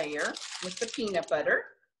that layer with the peanut butter.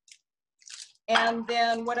 And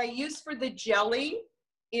then what I use for the jelly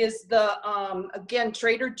is the, again,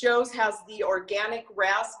 Trader Joe's has the organic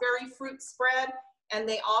raspberry fruit spread, and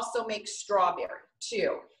they also make strawberry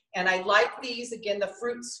too. And I like these, again, the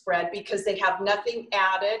fruit spread, because they have nothing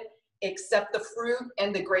added except the fruit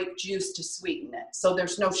and the grape juice to sweeten it. So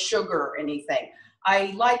there's no sugar or anything.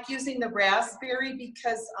 I like using the raspberry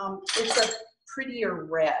because it's a prettier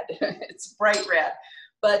red. It's bright red.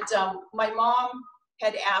 But my mom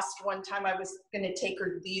had asked one time, I was going to take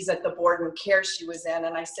her these at the board and care she was in.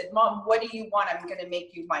 And I said, Mom, what do you want? I'm going to make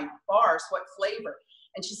you my bars. What flavor?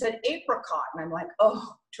 And she said, apricot. And I'm like,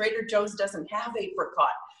 oh, Trader Joe's doesn't have apricot.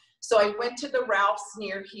 So I went to the Ralph's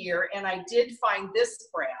near here, and I did find this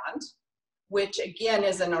brand, which again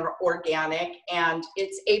is an organic, and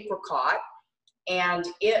it's apricot. And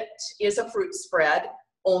it is a fruit spread,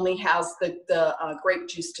 only has the grape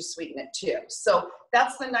juice to sweeten it too. So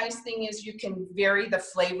that's the nice thing, is you can vary the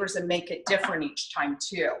flavors and make it different each time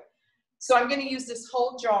too. So I'm going to use this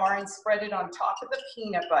whole jar and spread it on top of the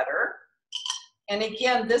peanut butter. And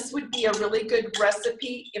again, this would be a really good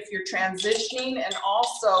recipe if you're transitioning, and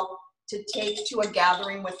also to take to a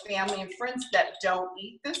gathering with family and friends that don't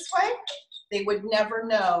eat this way. They would never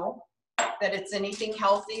know that it's anything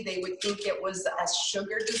healthy. They would think it was a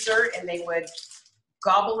sugar dessert, and they would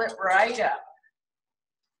gobble it right up.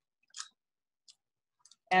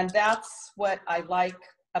 And that's what I like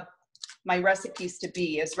my recipes to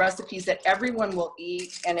be, is recipes that everyone will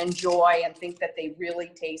eat and enjoy and think that they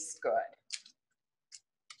really taste good.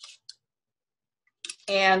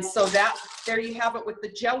 And so there you have it with the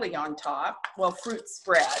jelly on top. Well, fruit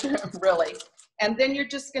spread, really. And then you're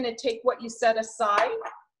just gonna take what you set aside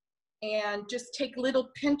and just take little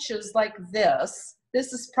pinches like this.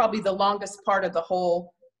 This is probably the longest part of the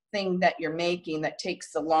whole thing that you're making that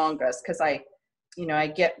takes the longest, because I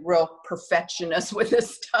get real perfectionist with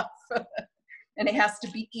this stuff and it has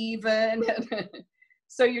to be even.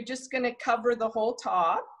 So you're just gonna cover the whole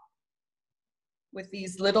top with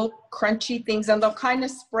these little crunchy things, and they'll kind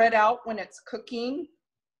of spread out when it's cooking.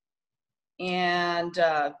 And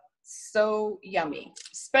so yummy,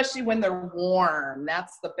 especially when they're warm.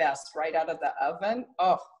 That's the best, right out of the oven.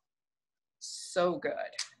 Oh, so good.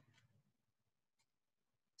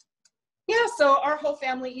 Yeah, so our whole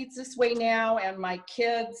family eats this way now, and my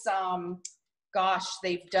kids, gosh,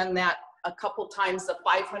 they've done that a couple times. The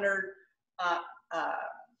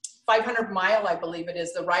 500 mile, I believe it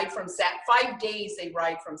is, the ride from 5 days they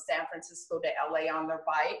ride from San Francisco to LA on their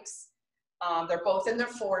bikes. They're both in their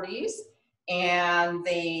 40s, and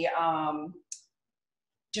they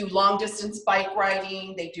do long distance bike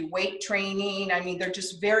riding. They do weight training. I mean, they're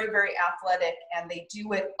just very, very athletic, and they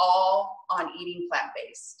do it all on eating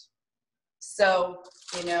plant-based. So,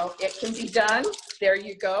 it can be done. There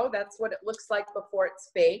you go. That's what it looks like before it's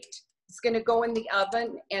baked. It's going to go in the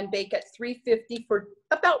oven and bake at 350 for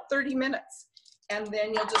about 30 minutes. And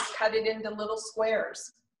then you'll just cut it into little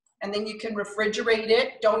squares. And then you can refrigerate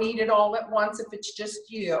it. Don't eat it all at once if it's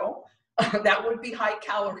just you. That would be high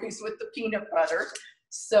calories with the peanut butter.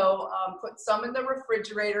 So put some in the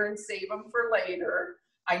refrigerator and save them for later.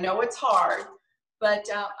 I know it's hard, but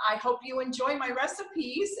I hope you enjoy my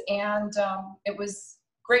recipes. And it was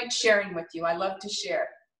great sharing with you. I love to share.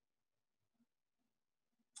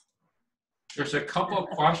 There's a couple of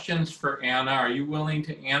questions for Anna. Are you willing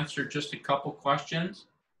to answer just a couple questions?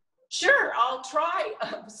 Sure, I'll try.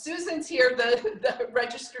 Susan's here, the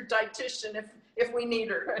registered dietitian, if we need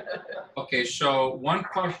her. Okay, so one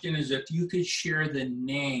question is if you could share the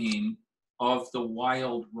name of the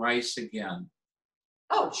wild rice again.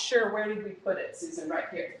 Oh, sure. Where did we put it, Susan? Right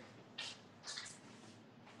here.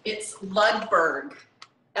 It's Lundberg,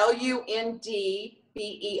 Lundberg.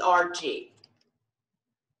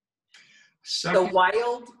 The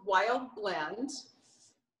wild blend.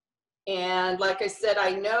 And like I said,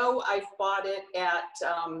 I know I've bought it at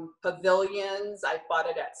Pavilions, I've bought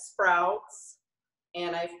it at Sprouts,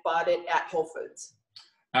 and I've bought it at Whole Foods.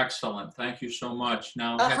 Excellent. Thank you so much.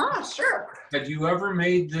 Now, sure. Have you ever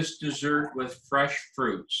made this dessert with fresh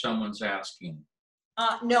fruit? Someone's asking.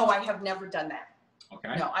 No, I have never done that.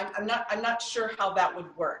 Okay. No, I'm not sure how that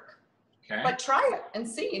would work. Okay. But try it and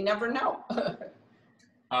see. You never know.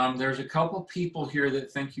 There's a couple people here that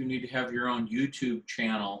think you need to have your own YouTube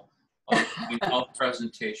channel of health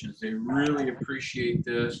presentations. They really appreciate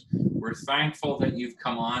this. We're thankful that you've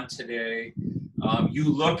come on today. You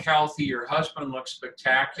look healthy. Your husband looks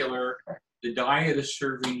spectacular. The diet is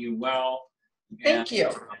serving you well. Thank you.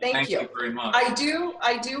 Thank you very much. I do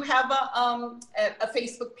have a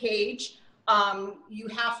Facebook page. You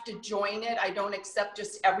have to join it. I don't accept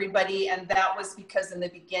just everybody, and that was because in the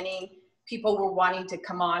beginning people were wanting to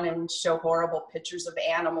come on and show horrible pictures of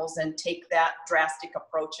animals and take that drastic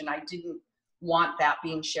approach, and I didn't want that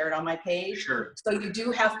being shared on my page. Sure. So you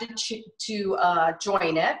do have to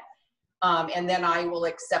join it, and then I will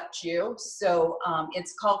accept you. So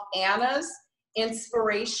it's called Anna's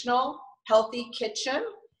Inspirational Healthy Kitchen,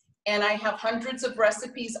 and I have hundreds of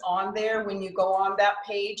recipes on there. When you go on that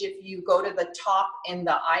page, if you go to the top in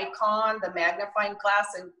the icon, the magnifying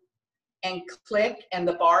glass, and click, and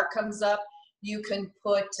the bar comes up, you can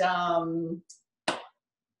put, I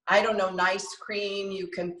don't know, nice cream, you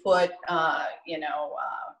can put,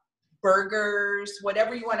 burgers,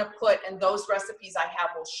 whatever you want to put, and those recipes I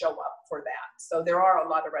have will show up for that. So there are a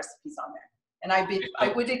lot of recipes on there. And I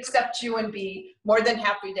would accept you and be more than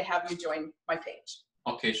happy to have you join my page.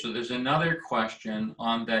 Okay, so there's another question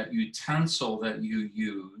on that utensil that you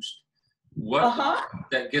used. What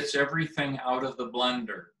that gets everything out of the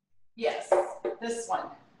blender? Yes, this one.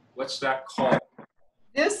 What's that called?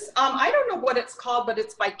 This, I don't know what it's called, but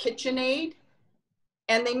it's by KitchenAid.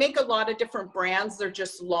 And they make a lot of different brands. They're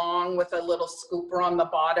just long with a little scooper on the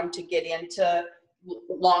bottom to get into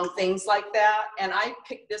long things like that. And I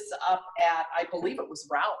picked this up at, I believe it was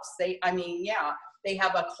Ralph's. They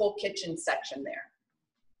have a whole kitchen section there.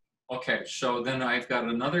 Okay, so then I've got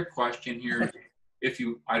another question here. I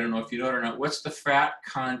don't know if you know it or not, what's the fat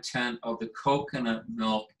content of the coconut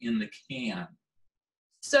milk in the can?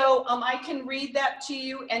 So I can read that to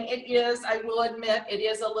you, and it is, I will admit, it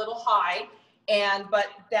is a little high, but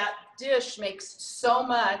that dish makes so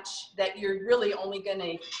much that you're really only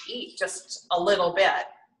gonna eat just a little bit.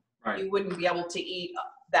 Right. You wouldn't be able to eat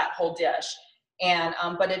that whole dish. And,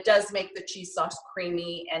 but it does make the cheese sauce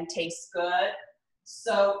creamy and taste good.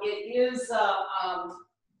 So it is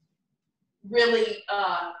really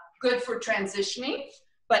good for transitioning.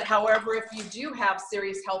 But however, if you do have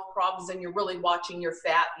serious health problems and you're really watching your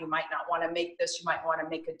fat, you might not want to make this. You might want to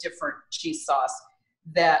make a different cheese sauce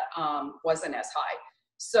that wasn't as high.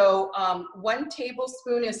 So 1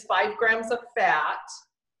 tablespoon is 5 grams of fat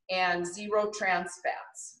and 0 trans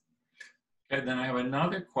fats. Okay, then I have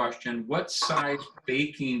another question. What size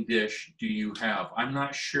baking dish do you have? I'm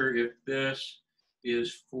not sure if this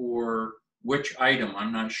is for which item,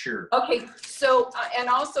 I'm not sure. Okay, so, and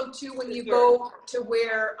also too, when you go to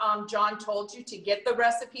where John told you to get the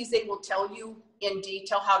recipes, they will tell you in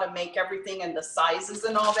detail how to make everything and the sizes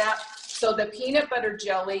and all that. So the peanut butter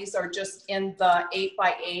jellies are just in the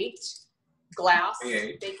 8x8 glass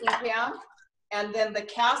baking pan. And then the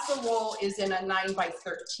casserole is in a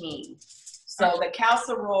 9x13. So the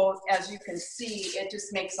casserole, as you can see, it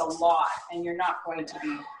just makes a lot, and you're not going to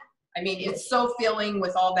be, I mean, it's so filling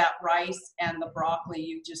with all that rice and the broccoli.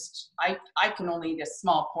 You just, I can only eat a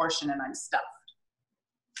small portion and I'm stuffed.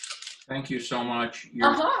 Thank you so much.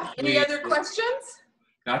 Any other questions?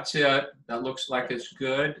 That's it. That looks like it's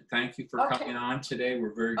good. Thank you for coming on today.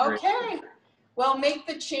 We're very grateful. Okay. Well, make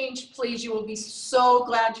the change, please. You will be so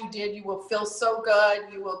glad you did. You will feel so good.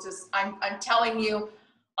 You will just, I'm telling you,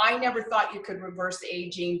 I never thought you could reverse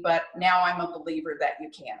aging, but now I'm a believer that you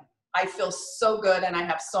can. I feel so good and I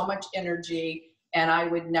have so much energy and I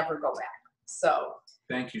would never go back. So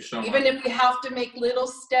thank you so much. Even if you have to make little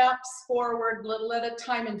steps forward, little at a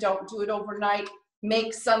time, and don't do it overnight,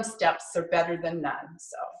 make some steps. They're better than none.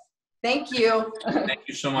 So thank you. Thank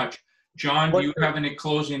you so much. John, do you have any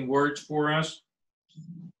closing words for us?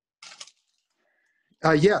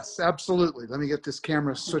 Yes, absolutely. Let me get this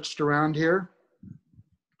camera switched around here.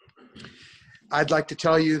 I'd like to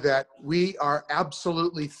tell you that we are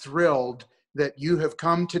absolutely thrilled that you have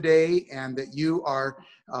come today and that you are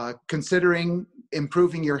considering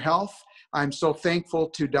improving your health. I'm so thankful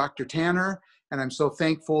to Dr. Tanner, and I'm so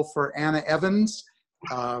thankful for Anna Evans.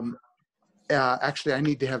 actually, I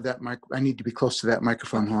need to have that I need to be close to that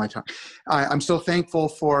microphone while I talk. I'm so thankful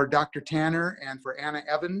for Dr. Tanner and for Anna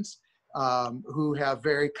Evans, who have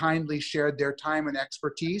very kindly shared their time and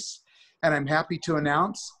expertise. And I'm happy to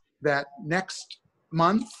announce that next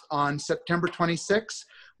month on September 26th,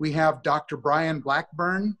 we have Dr. Brian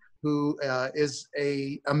Blackburn, who is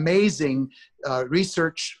an amazing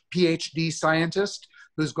research PhD scientist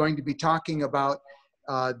who's going to be talking about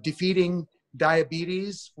defeating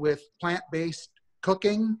diabetes with plant-based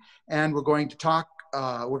cooking. And we're going to talk,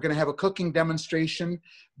 we're going to have a cooking demonstration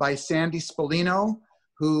by Sandy Spolino,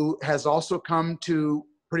 who has also come to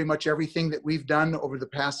pretty much everything that we've done over the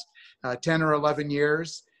past 10 or 11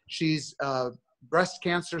 years. She's a breast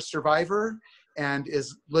cancer survivor and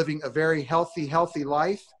is living a very healthy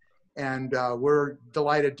life. And we're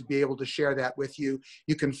delighted to be able to share that with you.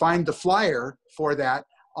 You can find the flyer for that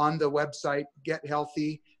on the website,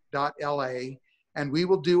 gethealthy.la. And we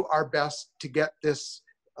will do our best to get this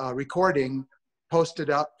recording posted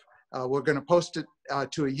up. We're going to post it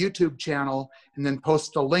to a YouTube channel and then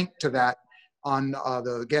post the link to that on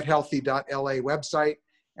the gethealthy.la website.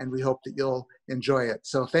 And we hope that you'll enjoy it.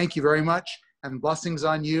 So thank you very much, and blessings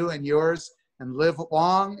on you and yours, and live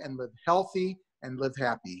long and live healthy and live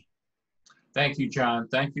happy. Thank you, John.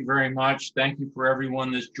 Thank you very much. Thank you for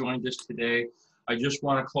everyone that's joined us today. I just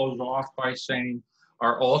want to close off by saying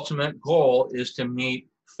our ultimate goal is to meet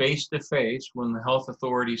face-to-face when the health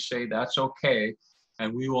authorities say that's okay.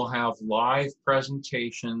 And we will have live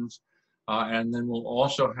presentations, and then we'll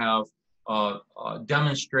also have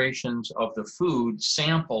demonstrations of the food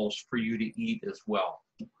samples for you to eat as well.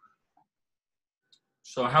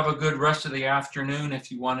 So have a good rest of the afternoon.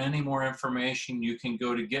 If you want any more information, you can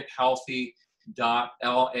go to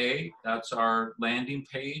gethealthy.la. That's our landing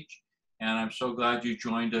page. And I'm so glad you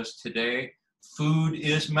joined us today. Food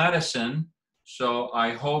is medicine. So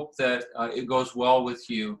I hope that it goes well with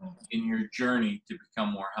you in your journey to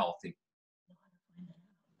become more healthy.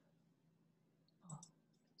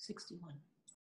 61.